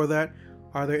 But before that,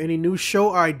 are there any new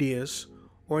show ideas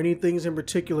or any things in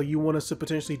particular you want us to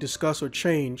potentially discuss or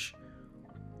change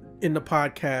in the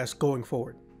podcast going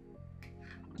forward?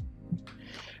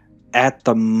 At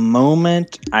the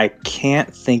moment, I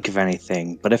can't think of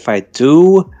anything. But if I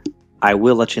do, I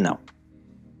will let you know.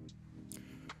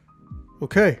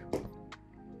 Okay.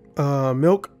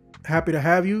 Milk, happy to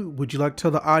have you. Would you like to tell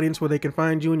the audience where they can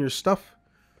find you and your stuff?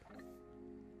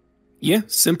 Yeah,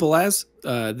 simple as.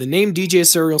 The name DJ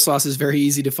Cereal Sauce is very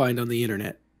easy to find on the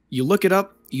internet. You look it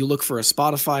up, you look for a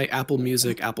Spotify, Apple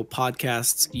Music, Apple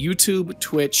Podcasts, YouTube,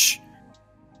 Twitch,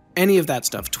 any of that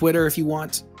stuff. Twitter if you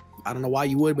want. I don't know why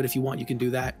you would, but if you want, you can do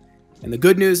that. And the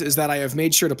good news is that I have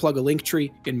made sure to plug a link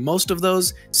tree in most of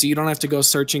those, so you don't have to go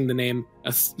searching the name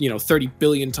 30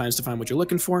 billion times to find what you're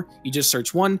looking for. You just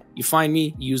search one, you find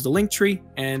me, you use the link tree,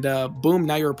 and boom,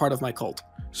 now you're a part of my cult.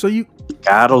 So you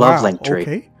Gotta love Linktree.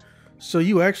 Okay. So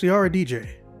you actually are a DJ.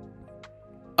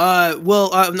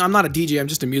 Well, I'm not a DJ, I'm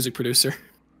just a music producer.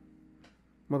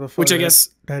 Motherfucker. Which I guess...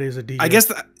 that is a DJ. I guess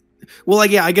that... Well,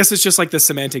 yeah, I guess it's just like the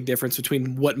semantic difference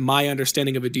between what my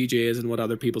understanding of a DJ is and what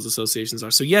other people's associations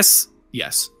are. So yes.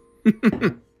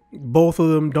 Both of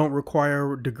them don't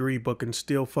require a degree, but can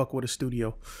still fuck with a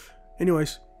studio.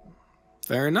 Anyways.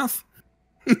 Fair enough.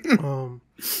 All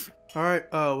right.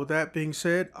 With that being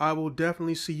said, I will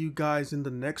definitely see you guys in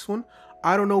the next one.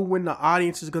 I don't know when the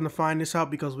audience is going to find this out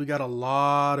because we got a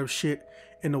lot of shit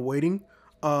in the waiting.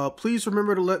 Please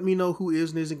remember to let me know who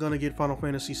is and isn't going to get Final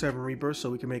Fantasy VII Rebirth so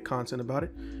we can make content about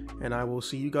it. And I will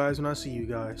see you guys when I see you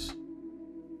guys.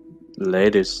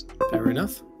 Ladies. Fair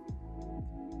enough.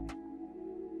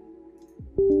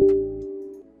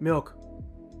 Milk.